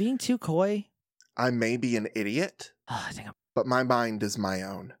 Am I being too coy? I may be an idiot, but my mind is my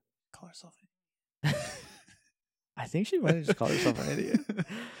own. Call herself I think she might have just called herself an idiot.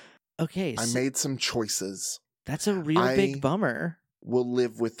 Okay. I made some choices. That's a real I- big bummer. Will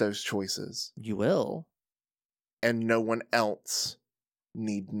live with those choices, You will. and no one else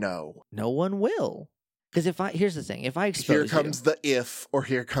need know. No one will. Because here's the thing, if I expose Here comes the if, or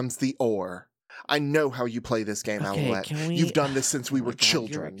here comes the or. I know how you play this game, Okay, Owlette. can we- You've done this since we Oh my were God, You're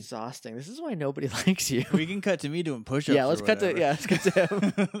children. exhausting. This is why nobody likes you. We can cut to me doing push-ups. Yeah, or let's cut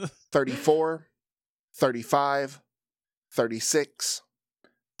to him. 34, 35, 36,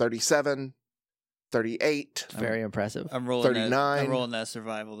 37, 38. Very impressive. I'm rolling 39. I'm rolling that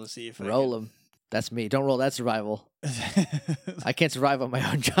survival to see if Roll him. That's me. Don't roll that survival. I can't survive on my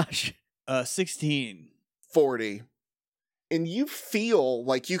own, Josh. 16. 40. And you feel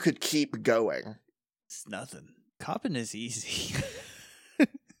like you could keep going. It's nothing. Copping is easy.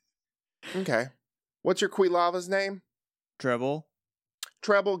 Okay. What's your Quilava's name? Treble.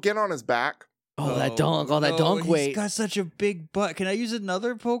 Treble, get on his back. Oh, that donk. Oh, that no, donk weight. He's got such a big butt. Can I use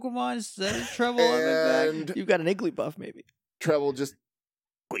another Pokemon instead of Treble on my back? And You've got an Igglybuff, maybe. Treble just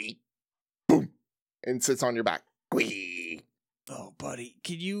squeak, boom, and sits on your back. Squeak. Oh, buddy.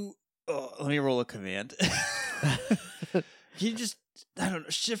 Can you... Oh, let me roll a command. Can you just, I don't know,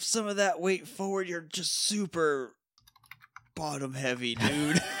 shift some of that weight forward? You're just super bottom heavy,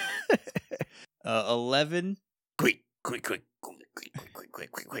 dude. 11. Quick, quick, quick, quick, quick, quick,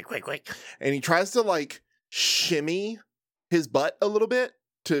 quick, quick, quick, quick, quick. And he tries to like shimmy his butt a little bit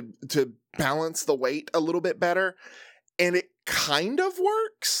to balance the weight a little bit better. And it kind of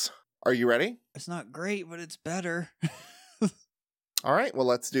works. Are you ready? It's not great, but it's better. All right, well,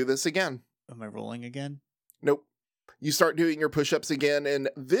 let's do this again. Am I rolling again? Nope. You start doing your push-ups again, and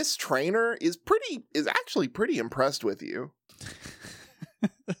this trainer is actually pretty impressed with you.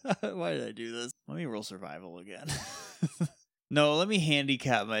 Why did I do this? Let me roll survival again. No, let me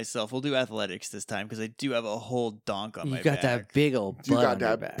handicap myself. We'll do athletics this time because I do have a whole donk on my You got back. that big old butt You got on your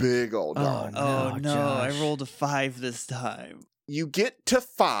that back. big old Oh, dog. Oh No, no, I Josh. rolled a 5 this time. You get to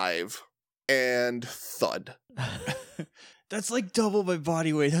 5 and thud. That's like double my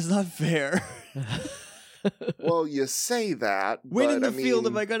body weight. That's not fair. Well, you say that. When but, in the I field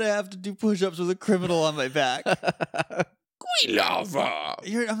am mean, I gonna have to do push-ups with a criminal on my back? Quilava.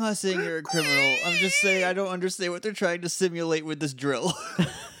 I'm not saying you're a criminal. I'm just saying I don't understand what they're trying to simulate with this drill.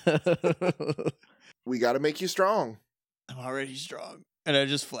 We got to make you strong. I'm already strong. And I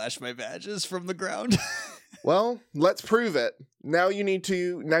just flash my badges from the ground. Well, let's prove it. Now you need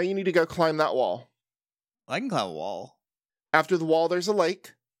to go climb that wall. I can climb a wall. After the wall, there's a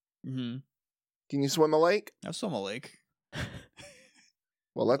lake. Mm-hmm. Can you swim a lake? I've swum a lake.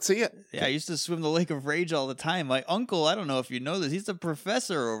 Well, let's see it. Yeah, I used to swim the Lake of Rage all the time. My uncle, I don't know if you know this, he's a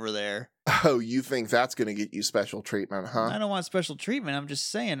professor over there. Oh, you think that's going to get you special treatment, huh? I don't want special treatment. I'm just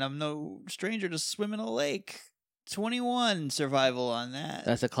saying, I'm no stranger to swimming a lake. 21 survival on that.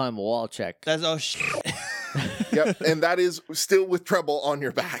 That's a climb a wall check. That's oh shit. Yep, and that is still with Treble on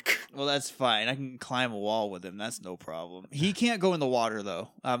your back. Well, that's fine. I can climb a wall with him. That's no problem. He can't go in the water though.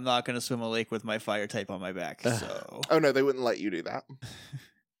 I'm not going to swim a lake with my fire type on my back. So, Oh, no, they wouldn't let you do that. All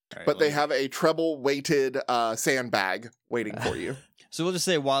right, But they well, have a Treble-weighted sandbag waiting for you. So we'll just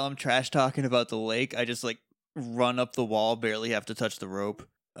say while I'm trash talking about the lake, I just like run up the wall, barely have to touch the rope.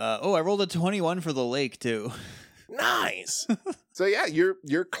 I rolled a 21 for the lake too. Nice. So yeah,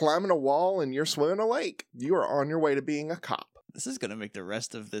 you're climbing a wall and you're swimming a lake. You are on your way to being a cop. This is gonna make the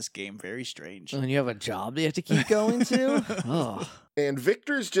rest of this game very strange. And you have a job that you have to keep going to? Oh. And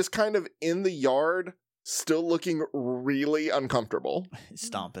Victor's just kind of in the yard, still looking really uncomfortable,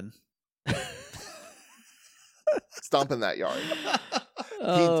 Stomping. stomping that yard.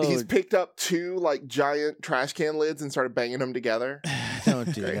 Oh, He's picked up 2 like giant trash can lids and started banging them together.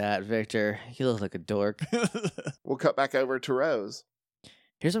 don't do Great. that, Victor. You look like a dork. We'll cut back over to Rose.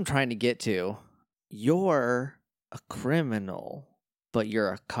 Here's what I'm trying to get to. You're a criminal, but you're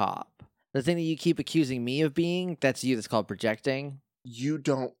a cop. The thing that you keep accusing me of being, that's you. That's called projecting. You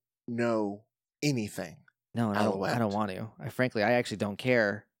don't know anything. No, I Alouette. don't want to. I actually don't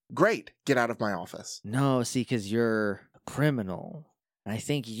care. Great. Get out of my office. No, see, because you're a criminal. And I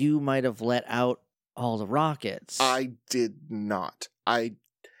think you might have let out all the rockets. I did not. I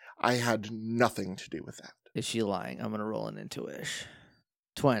had nothing to do with that. Is she lying? I'm going to roll an intuition.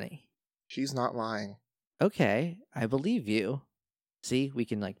 20. She's not lying. Okay, I believe you. See, we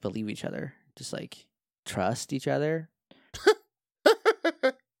can like believe each other. Just like trust each other.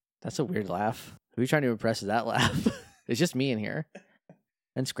 That's a weird laugh. Who are you trying to impress with that laugh? It's just me in here.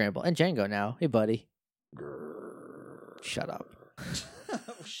 And Scramble. And Django now. Hey, buddy. Shut up.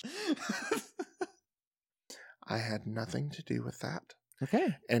 I had nothing to do with that.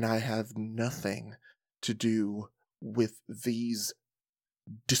 Okay. And I have nothing to do with these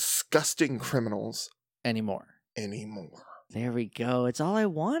disgusting criminals Anymore. anymore. There we go. It's all I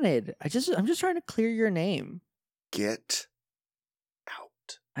wanted. I'm just trying to clear your name. Get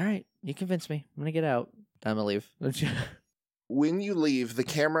out. All right, you convinced me. I'm gonna get out. I'm gonna leave. When you leave, the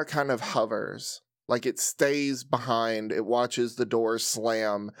camera kind of hovers, like it stays behind. It watches the doors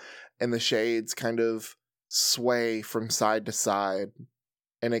slam and the shades kind of sway from side to side.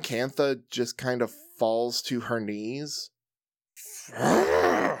 And Acantha just kind of falls to her knees.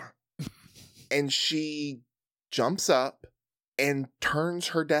 And she jumps up and turns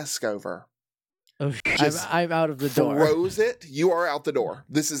her desk over. Oh, Just I'm out of the door. Throws it. You are out the door.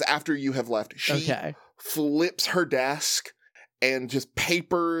 This is after you have left. She Okay. flips her desk and just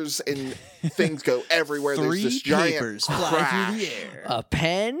papers and things go everywhere. There's this giant papers fly crash. through the air. A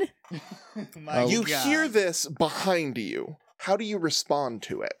pen? My You God. hear this behind you. How do you respond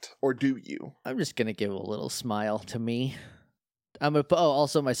to it? Or do you? I'm just gonna give a little smile to me. I'm gonna.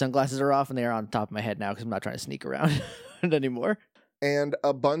 Also my sunglasses are off and they are on top of my head now because I'm not trying to sneak around anymore. And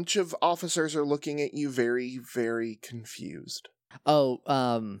a bunch of officers are looking at you very, very confused. Oh,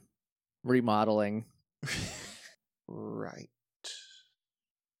 remodeling. Right.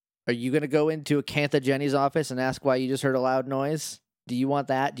 Are you gonna go into Acantha Jenny's office and ask why you just heard a loud noise? Do you want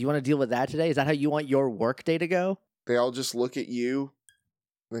that? Do you want to deal with that today? Is that how you want your work day to go? They all just look at you,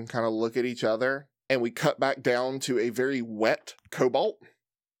 then kind of look at each other. And we cut back down to a very wet Cobalt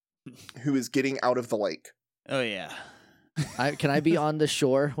who is getting out of the lake. Oh yeah. Can I be on the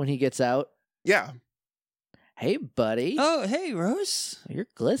shore when he gets out? Yeah. Hey, buddy. Oh hey Rose. You're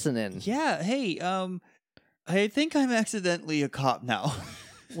glistening. Yeah. Hey. I think I'm accidentally a cop now.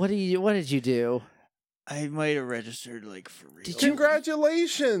 What did you do? I might have registered like for real. Did you-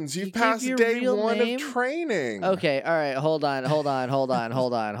 Congratulations. You You've gave passed your day real 1 name? of training. Okay, all right, hold on.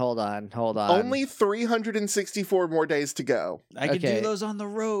 Only 364 more days to go. I can Okay. do those on the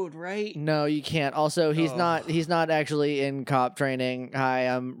road, right? No, you can't. Also, he's Oh. not actually in cop training. Hi,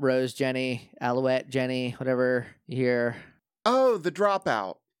 I'm Rose Jenny, Alouette Jenny, whatever you hear. Oh, the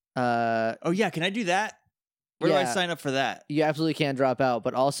dropout. Oh yeah, can I do that? Where do I Yeah. sign up for that? You absolutely can drop out,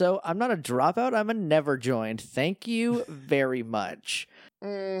 but also, I'm not a dropout. I'm a never joined. Thank you very much.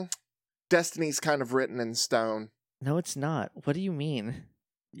 Destiny's kind of written in stone. No, it's not. What do you mean?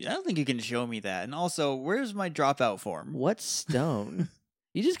 I don't think you can show me that. And also, where's my dropout form? What stone?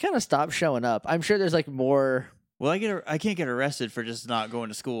 You just kind of stopped showing up. I'm sure there's like more. Well, I can't get arrested for just not going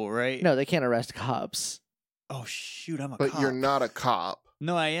to school, right? No, they can't arrest cops. Oh shoot, I'm a But cop. you're not a cop.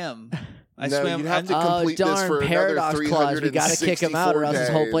 No, I am. I No, swam. you'd have to I- complete this darn, for another paradox clause. We gotta kick him out, or else this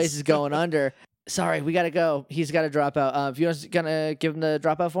whole place days. is going under. Sorry, we gotta go. He's got to drop out. If you're gonna give him the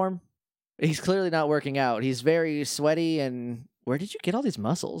dropout form, he's clearly not working out. He's very sweaty. And where did you get all these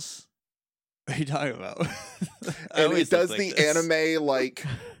muscles? What are you talking about? I And always it does look the like this. anime like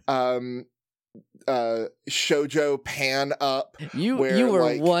shoujo pan up. You Where, were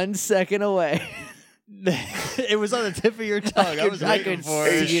like- 1 second away. It was on the tip of your tongue. I was I waiting could for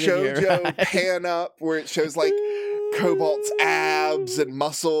A see it. it in your shoujo eyes. pan up where it shows like Cobalt's abs and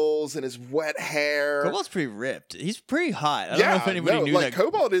muscles and his wet hair. Cobalt's pretty ripped. He's pretty hot. I don't know if anybody knew like that.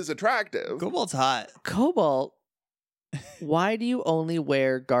 Cobalt is attractive. Cobalt's hot. Cobalt, why do you only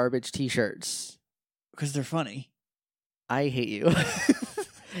wear garbage t-shirts? Because they're funny. I hate you.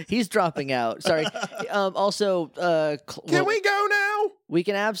 He's dropping out. Sorry. Also, Can we go now? We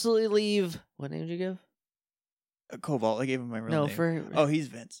can absolutely leave. What name did you give? Cobalt. I gave him my real No, name. for Oh, he's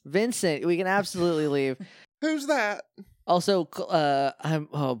Vince. Vincent. We can absolutely leave. Who's that? Also,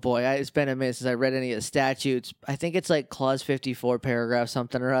 oh boy, it's been a minute since I read any of the statutes. I think it's like clause 54, paragraph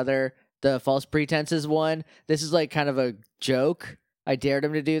something or other. The false pretenses one. This is like kind of a joke. I dared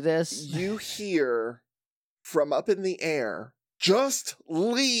him to do this. You hear from up in the air, just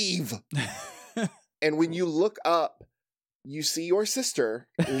leave. And when you look up, you see your sister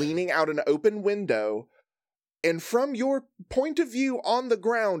leaning out an open window. And from your point of view on the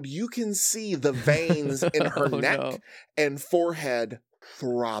ground, you can see the veins in her Oh, neck no. and forehead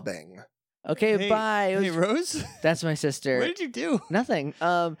throbbing. Okay, Hey- bye. It Hey, was- Rose. That's my sister. What did you do? Nothing.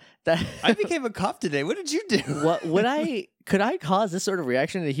 That I became a cop today. What did you do? what would I could I cause this sort of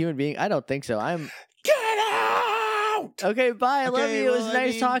reaction in a human being? I don't think so. I'm Get out! okay. Bye. I love Okay, you. It was well, I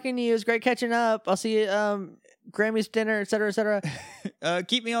nice mean- talking to you. It was great catching up. I'll see you. Grammy's dinner, etc., etc.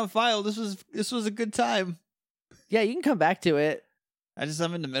 Keep me on file. This was a good time. Yeah, you can come back to it.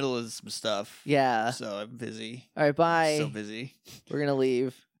 I'm in the middle of some stuff. Yeah. So I'm busy. All right. Bye. So busy. We're gonna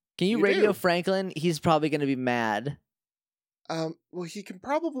leave. Can you You radio do. Franklin? He's probably gonna be mad. Well, he can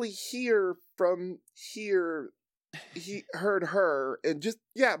probably hear from here. He heard her and just,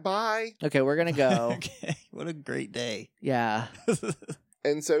 yeah, bye. Okay, we're gonna go. Okay. What a great day. Yeah.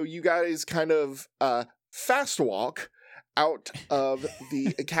 And so you guys kind of fast walk out of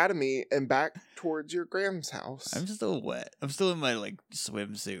the academy and back towards your Graham's house. I'm still wet. I'm still in my like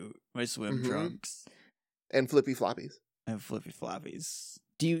swimsuit, my swim Mhm. trunks, And flippy floppies. and flippy floppies.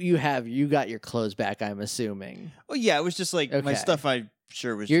 Do you got your clothes back? I'm assuming Oh yeah, it was just like my Okay. stuff. I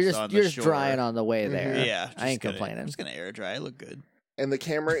sure was you're just just on you're the just shore. drying on the way there. Yeah, I ain't just gonna- complaining. I'm just gonna air dry. I look good. And the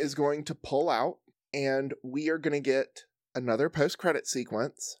camera is going to pull out, and we are going to get another post-credit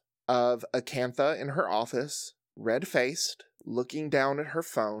sequence of Acantha in her office, red-faced, looking down at her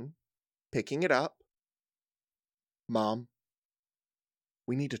phone, picking it up. Mom,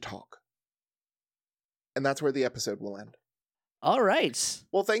 we need to talk. And that's where the episode will end. All right.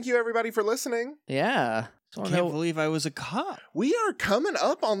 Well, thank you everybody for listening. Yeah. Just I wanna can't know- believe I was a cop. We are coming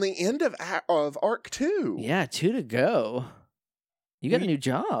up on the end of Arc 2. Yeah, 2 to go. You got a We- new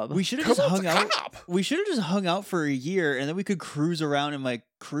job. We should have Come just on, hung out. cop. We should have just hung out for a year, and then we could cruise around in my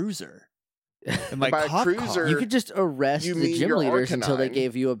cruiser. In my By cop cruiser, car. You could just arrest You the mean gym your leaders until they Arcanine.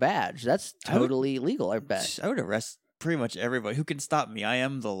 gave you a badge. That's I would- totally legal, I bet. I would arrest pretty much everybody who can stop me. I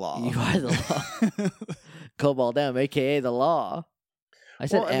am the law. You are the law. Cobalt M, aka the law. I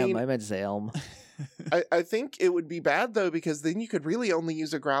said Well, I M, mean- I meant to say Elm. I think it would be bad, though, because then you could really only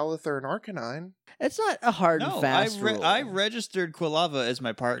use a Growlithe or an Arcanine. It's not a hard and No, fast rule. I registered Quilava as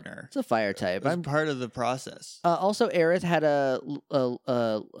my partner. It's a fire type. It was I'm part of the process. also Aerith had a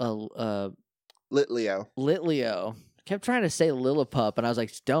Litleo. Litleo. Kept trying to say Lillipup, and I was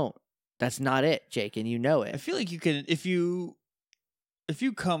like, don't. That's not it, Jake, and you know I it. feel like you can if you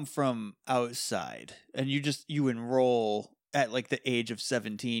come from outside and you enroll at like the age of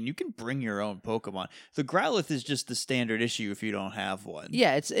 17, you can bring your own Pokemon. The Growlithe is just the standard issue if you don't have one.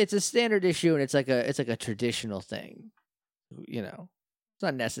 Yeah, it's a standard issue, and it's like a traditional thing. You know, it's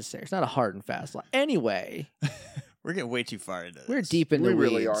not necessary. It's not a hard and fast law. Anyway, We're getting way too far into this. we're deep in We the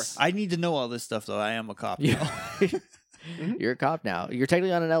really weeds. I need to know all this stuff though. I am a cop You- now. You're a cop now. You're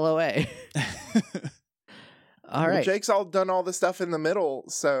technically on an LOA. All Well, right. Jake's all done all the stuff in the middle,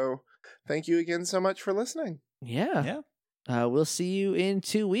 so thank you again so much for listening. Yeah. We'll see you in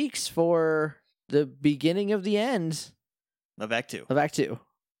 2 weeks for the beginning of the end Of Act 2. of Act 2.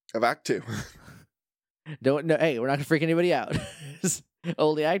 Of Act 2. Don't know. Hey, we're not gonna freak anybody out.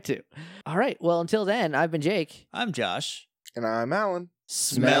 Only Act 2. All right. Well, until then, I've been Jake. I'm Josh. And I'm Alan.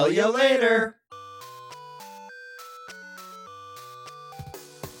 Smell ya later.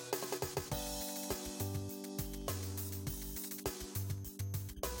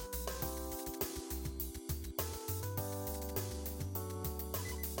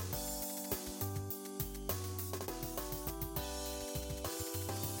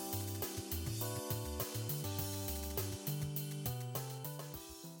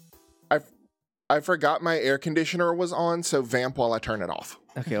 I forgot my air conditioner was on, so vamp while I turn it off.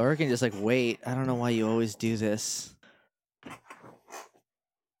 Okay, or we can just like wait. I don't know why you always do this.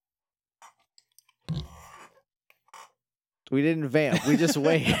 We didn't vamp. We just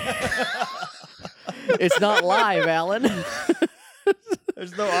wait. It's not live, Alan.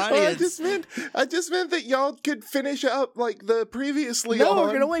 There's no Oh, audience. I just meant that y'all could finish up like the previously No, on.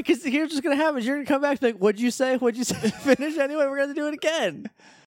 we're gonna wait because here's what's gonna happen. Is you're gonna come back like, "What'd you say? What'd you say?" Finish anyway. We're gonna do it again.